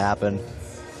let that happen.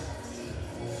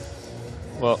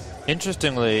 Well,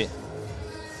 interestingly,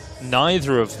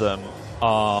 neither of them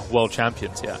are world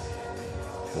champions yet.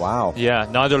 Wow. Yeah,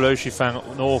 neither Luo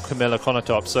Shifang nor Kamila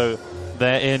Konotop. So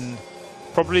they're in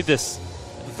probably this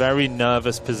very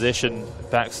nervous position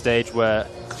backstage where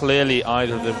clearly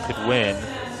either of them could win.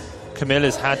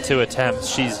 Kamila's had 2 attempts.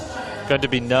 She's going to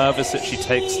be nervous that she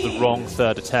takes the wrong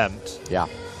 3rd attempt. Yeah.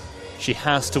 She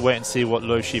has to wait and see what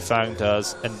Luo Shifang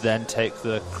does and then take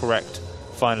the correct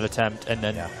final attempt. And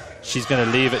then she's going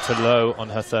to leave it to Luo on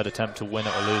her 3rd attempt to win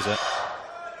it or lose it.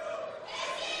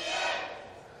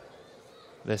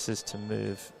 This is to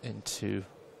move into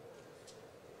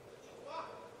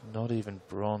not even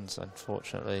bronze,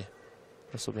 unfortunately.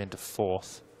 This will be into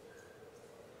 4th.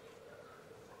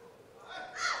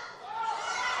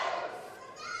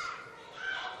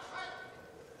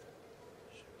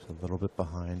 She's a little bit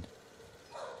behind.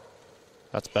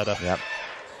 That's better. Yep.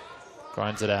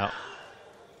 Grinds it out.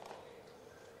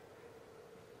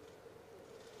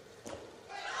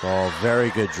 Oh, very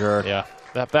good jerk. Yeah.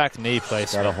 That back knee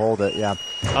placement. Gotta hold it, yeah.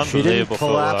 Unbelievable. She didn't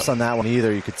collapse on that one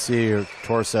either. You could see her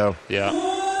torso. Yeah.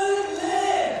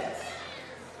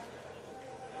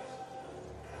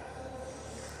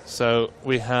 So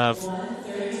we have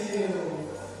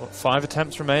 5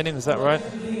 attempts remaining, is that right?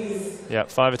 Yeah,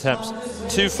 5 attempts.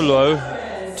 2 for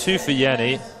Luo, 2 for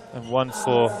Yenny, and 1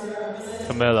 for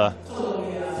Kamila.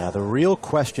 Yeah, the real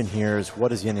question here is what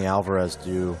does Yenny Alvarez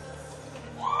do?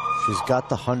 She's got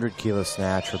the 100 kilo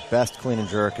snatch. Her best clean and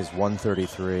jerk is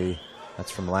 133. That's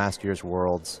from last year's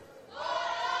Worlds.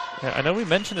 Yeah, I know we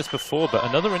mentioned this before, but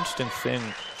another interesting thing,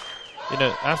 you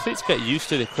know, athletes get used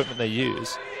to the equipment they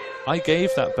use. I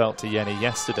gave that belt to Yenny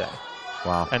yesterday.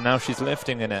 Wow. And now she's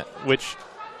lifting in it, which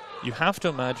you have to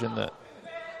imagine that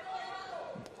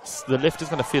the lift is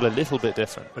going to feel a little bit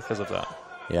different because of that.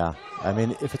 Yeah. I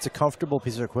mean, if it's a comfortable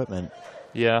piece of equipment,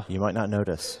 yeah, you might not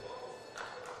notice.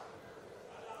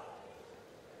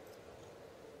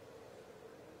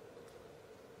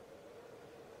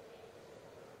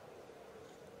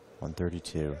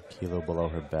 $132, kilo below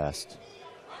her best.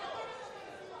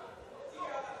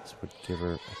 This would give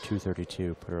her a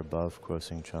 232, put her above Kuo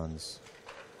Hsing-chun's.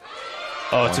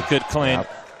 Oh, it's a good clean. Yep.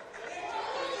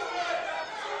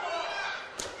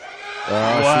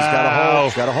 Wow. She's got a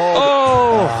hold. She's got a hold.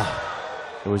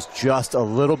 Oh! It was just a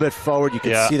little bit forward. You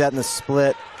could see that in the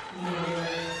split.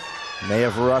 May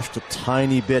have rushed a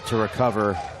tiny bit to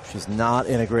recover. She's not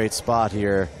in a great spot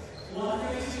here.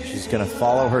 She's going to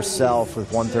follow herself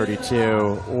with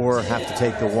 132 or have to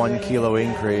take the 1 kilo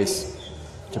increase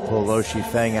to pull Luo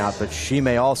Shifang out, but she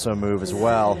may also move as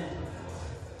well.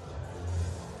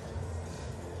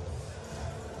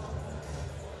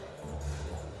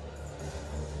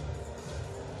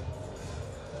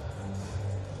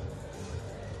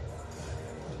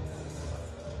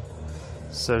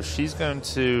 So she's going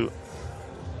to...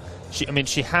 I mean,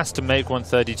 she has to make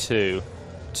 132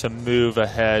 to move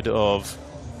ahead of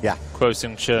Kuo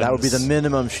Hsing-chun. That would be the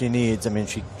minimum she needs. I mean,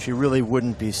 she really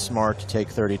wouldn't be smart to take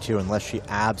 32 unless she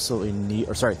absolutely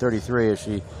 33 if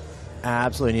she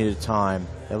absolutely needed time.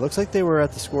 It looks like they were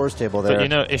at the scores table there. But you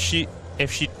know, if she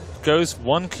goes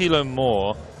 1 kilo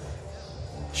more,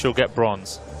 she'll get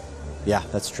bronze. Yeah,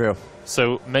 that's true.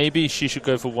 So maybe she should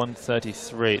go for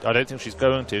 133. I don't think she's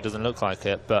going to. Doesn't look like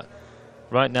it. But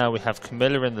right now we have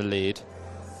Kamila in the lead,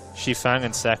 Shifang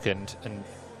in second, and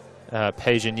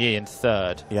Pei Xinyi in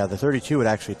third. Yeah, the 32 would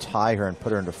actually tie her and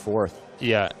put her into fourth.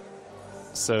 Yeah.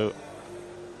 So.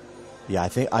 Yeah,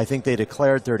 I think they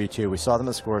declared 32. We saw them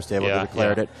at the scores table. They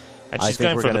declared it. And she's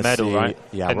going for the medal, right?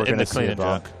 Yeah, we're going to see a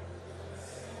bump.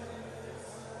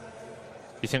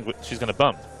 You think she's going to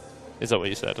bump? Is that what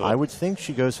you said? Or? I would think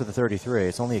she goes for the 33.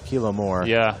 It's only a kilo more.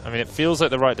 Yeah, I mean, it feels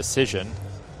like the right decision.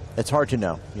 It's hard to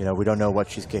know. You know, we don't know what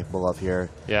she's capable of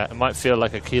here. Yeah, it might feel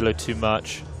like a kilo too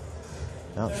much.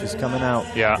 No, she's coming out.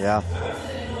 Yeah. Yeah.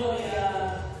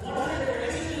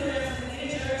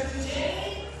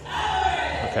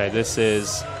 Okay, this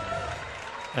is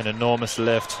an enormous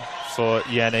lift for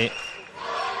Yenny.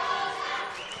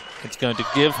 It's going to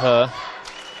give her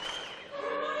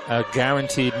a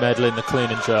guaranteed medal in the clean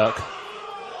and jerk.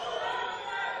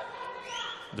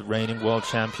 The reigning world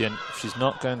champion. She's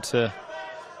not going to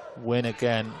win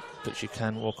again, but she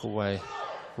can walk away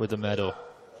with a medal.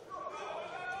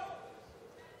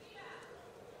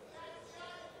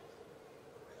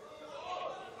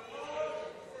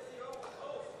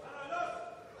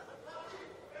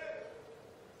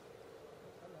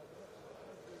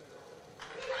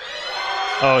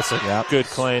 Oh, it's a good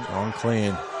clean. Long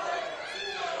clean.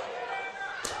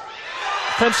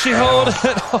 Can she hold it?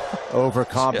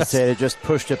 Overcompensated, just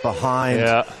pushed it behind.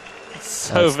 Yeah,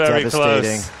 so that's very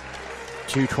devastating. close.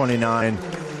 229.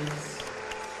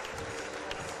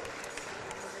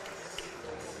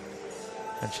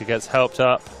 And she gets helped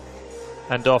up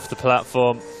and off the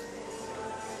platform.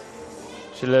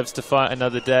 She lives to fight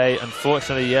another day.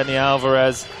 Unfortunately, Yenny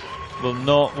Alvarez will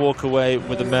not walk away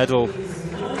with a medal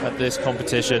at this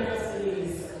competition.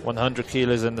 100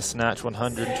 kilos in the snatch,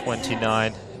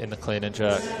 129 in the clean and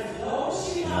jerk.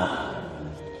 Yeah.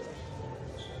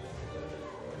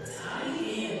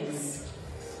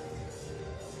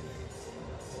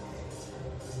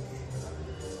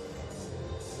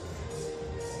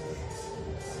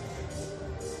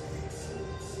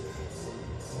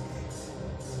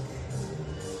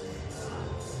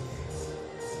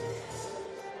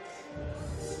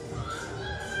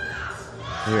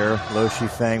 Here, Luo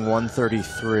Shifang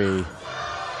 133.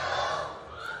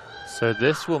 So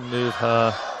this will move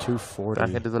her 240 back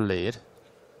into the lead.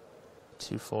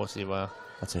 240, wow.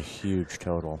 That's a huge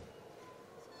total.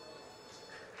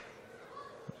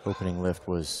 Opening lift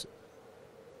was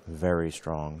very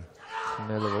strong.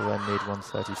 Kamila will then need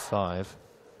 135.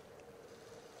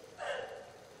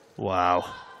 Wow.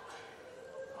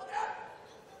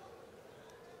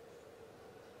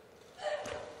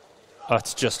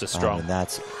 That's just as strong. And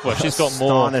that's well, she's got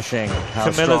more. Astonishing.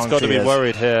 Kamila's got to be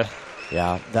worried here.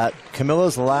 Yeah, that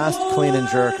Kamila's last clean and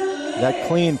jerk, that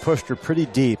clean pushed her pretty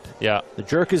deep. Yeah. The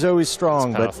jerk is always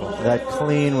strong, but that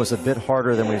clean was a bit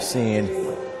harder than we've seen.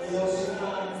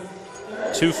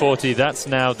 240, that's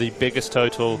now the biggest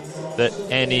total that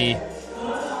any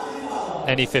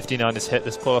 59 has hit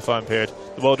this qualifying period.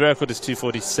 The world record is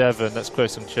 247, that's Kuo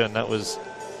Hsing-chun. That was,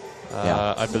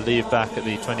 I believe, back at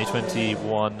the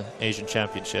 2021 Asian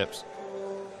Championships.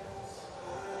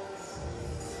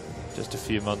 Just a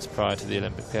few months prior to the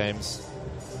Olympic Games.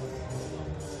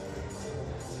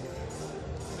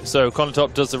 So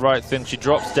Konotop does the right thing. She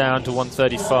drops down to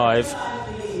 135.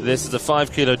 This is a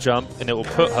 5 kilo jump, and it will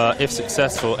put her, if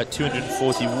successful, at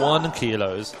 241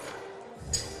 kilos.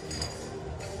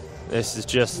 This is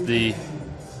just the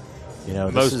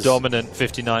most dominant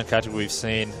 59 category we've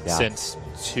seen since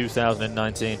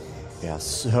 2019. Yeah,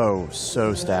 so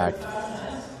stacked.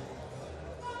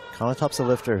 Konotop's a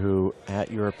lifter who,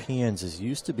 at Europeans, is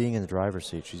used to being in the driver's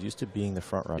seat. She's used to being the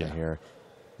front runner here.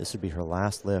 This would be her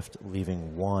last lift,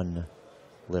 leaving one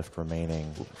lift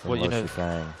remaining from Luo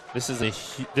Shifang. This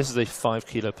is a 5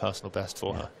 kilo personal best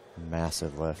for her.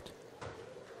 Massive lift.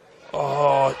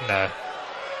 Oh no!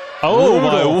 Oh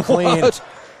my clean. word!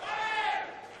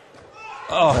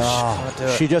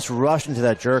 Oh, she just rushed into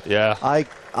that jerk. Yeah. I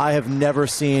have never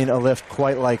seen a lift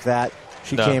quite like that.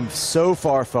 She came so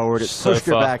far forward, it pushed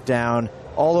her back down,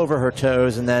 all over her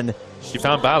toes, and then she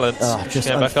found balance. Just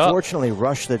unfortunately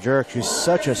rushed the jerk. She's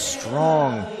such a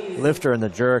strong lifter in the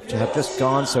jerk to have just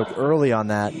gone so early on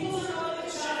that.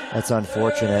 That's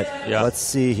unfortunate. Yeah. Let's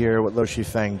see here what Luo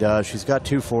Shifang does. She's got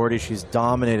 240. She's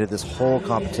dominated this whole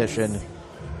competition.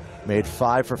 Made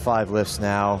 5 for 5 lifts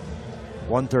now.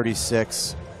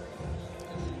 136.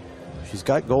 She's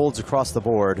got golds across the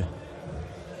board.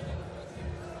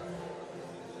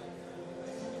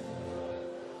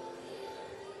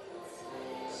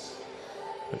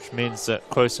 Which means that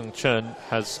Kuo Hsing-chun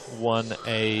has won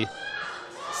a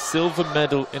silver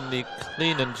medal in the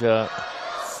clean and jerk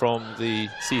from the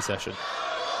C session.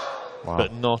 Wow.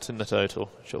 But not in the total.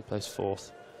 She'll place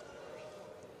 4th.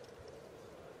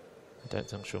 I don't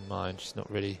think she'll mind. She's not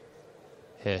really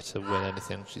here to win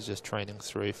anything. She's just training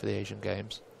through for the Asian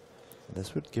Games.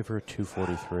 This would give her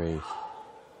 243.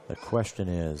 The question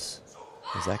is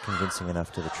that convincing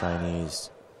enough to the Chinese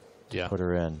to put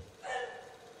her in?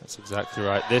 That's exactly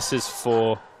right. This is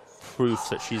for proof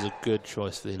that she's a good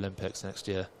choice for the Olympics next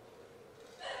year.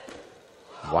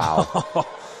 Wow.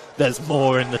 There's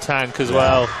more in the tank as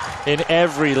well. In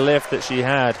every lift that she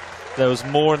had, there was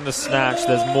more in the snatch,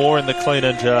 there's more in the clean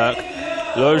and jerk.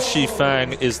 Luo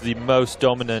Shifang is the most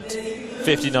dominant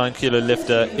 59-kilo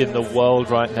lifter in the world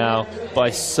right now by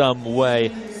some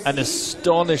way. An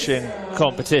astonishing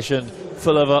competition,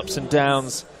 full of ups and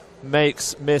downs,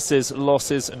 makes, misses,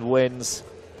 losses and wins.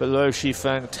 But Luo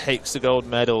Shifang takes the gold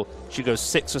medal. She goes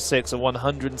 6 for 6, a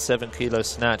 107-kilo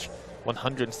snatch,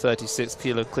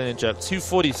 136-kilo clean and jerk,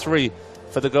 243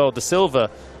 for the gold. The silver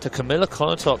to Kamila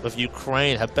Konotop of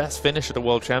Ukraine, her best finish at the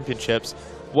World Championships,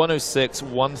 106,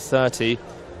 130.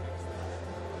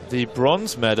 The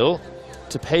bronze medal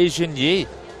to Pei Xinyi.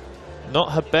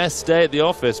 Not her best day at the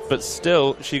office, but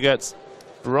still she gets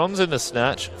bronze in the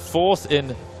snatch, 4th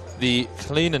in the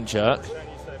clean and jerk,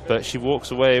 but she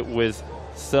walks away with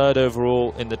 3rd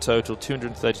overall in the total,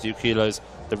 232 kilos.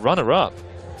 The runner-up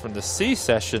from the C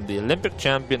session, the Olympic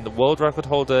champion, the world record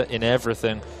holder in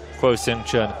everything, Kuo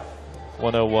Hsing-chun,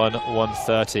 101,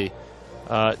 130.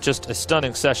 Just a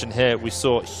stunning session here. We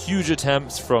saw huge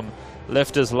attempts from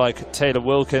lifters like Taylor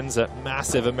Wilkins at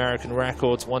massive American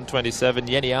records, 127.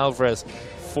 Yenny Alvarez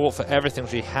fought for everything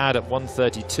she had at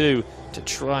 132 to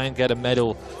try and get a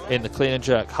medal in the clean and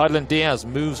jerk. Heidelin Diaz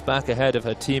moves back ahead of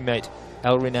her teammate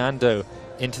El Rinando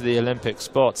into the Olympic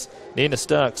spots. Nina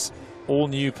Sterckx, all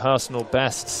new personal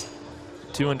bests,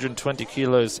 220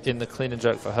 kilos in the clean and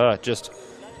jerk for her. Just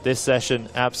this session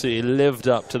absolutely lived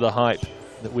up to the hype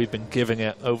that we've been giving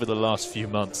it over the last few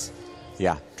months.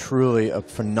 Yeah, truly a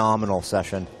phenomenal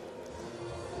session.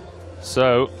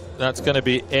 So that's going to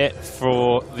be it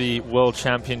for the World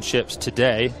Championships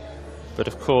today. But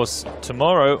of course,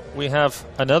 tomorrow we have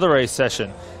another A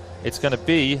session. It's going to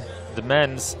be the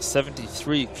men's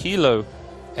 73-kilo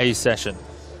A session.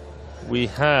 We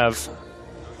have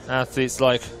athletes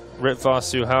like Ritva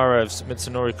Suharev,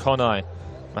 Mitsunori Konai,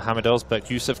 Mohamed Elsbek,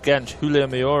 Yusuf Gench, Julia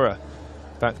Miura,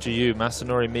 Baek Ji-yu,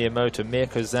 Masanori Miyamoto,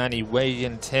 Mirko Zani, Wei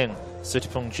Yin-ting,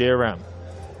 Sutipong Jiram.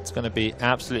 It's going to be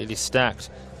absolutely stacked.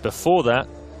 Before that,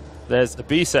 there's a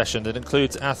B session that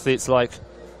includes athletes like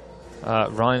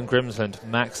Ryan Grimsland,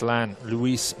 Max Lan,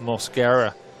 Luis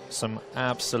Mosquera, some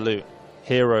absolute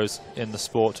heroes in the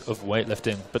sport of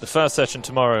weightlifting. But the first session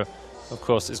tomorrow, of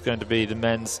course, is going to be the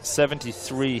women's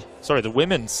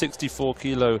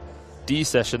 64-kilo D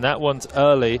session. That one's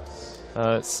early.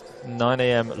 It's 9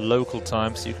 AM local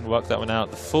time, so you can work that one out.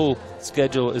 The full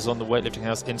schedule is on the Weightlifting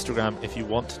House Instagram if you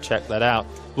want to check that out.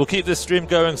 We'll keep this stream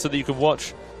going so that you can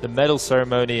watch the medal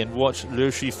ceremony and watch Luo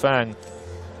Shifang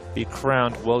be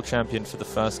crowned world champion for the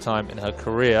first time in her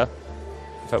career.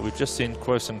 In fact, we've just seen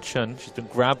Kuo Hsing-chun. She's been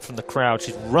grabbed from the crowd.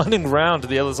 She's running round to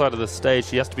the other side of the stage.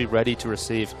 She has to be ready to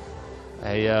receive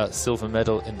a silver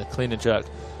medal in the clean and jerk.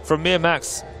 From me and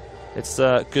Max, it's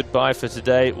goodbye for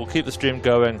today. We'll keep the stream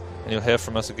going, and you'll hear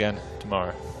from us again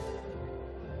tomorrow.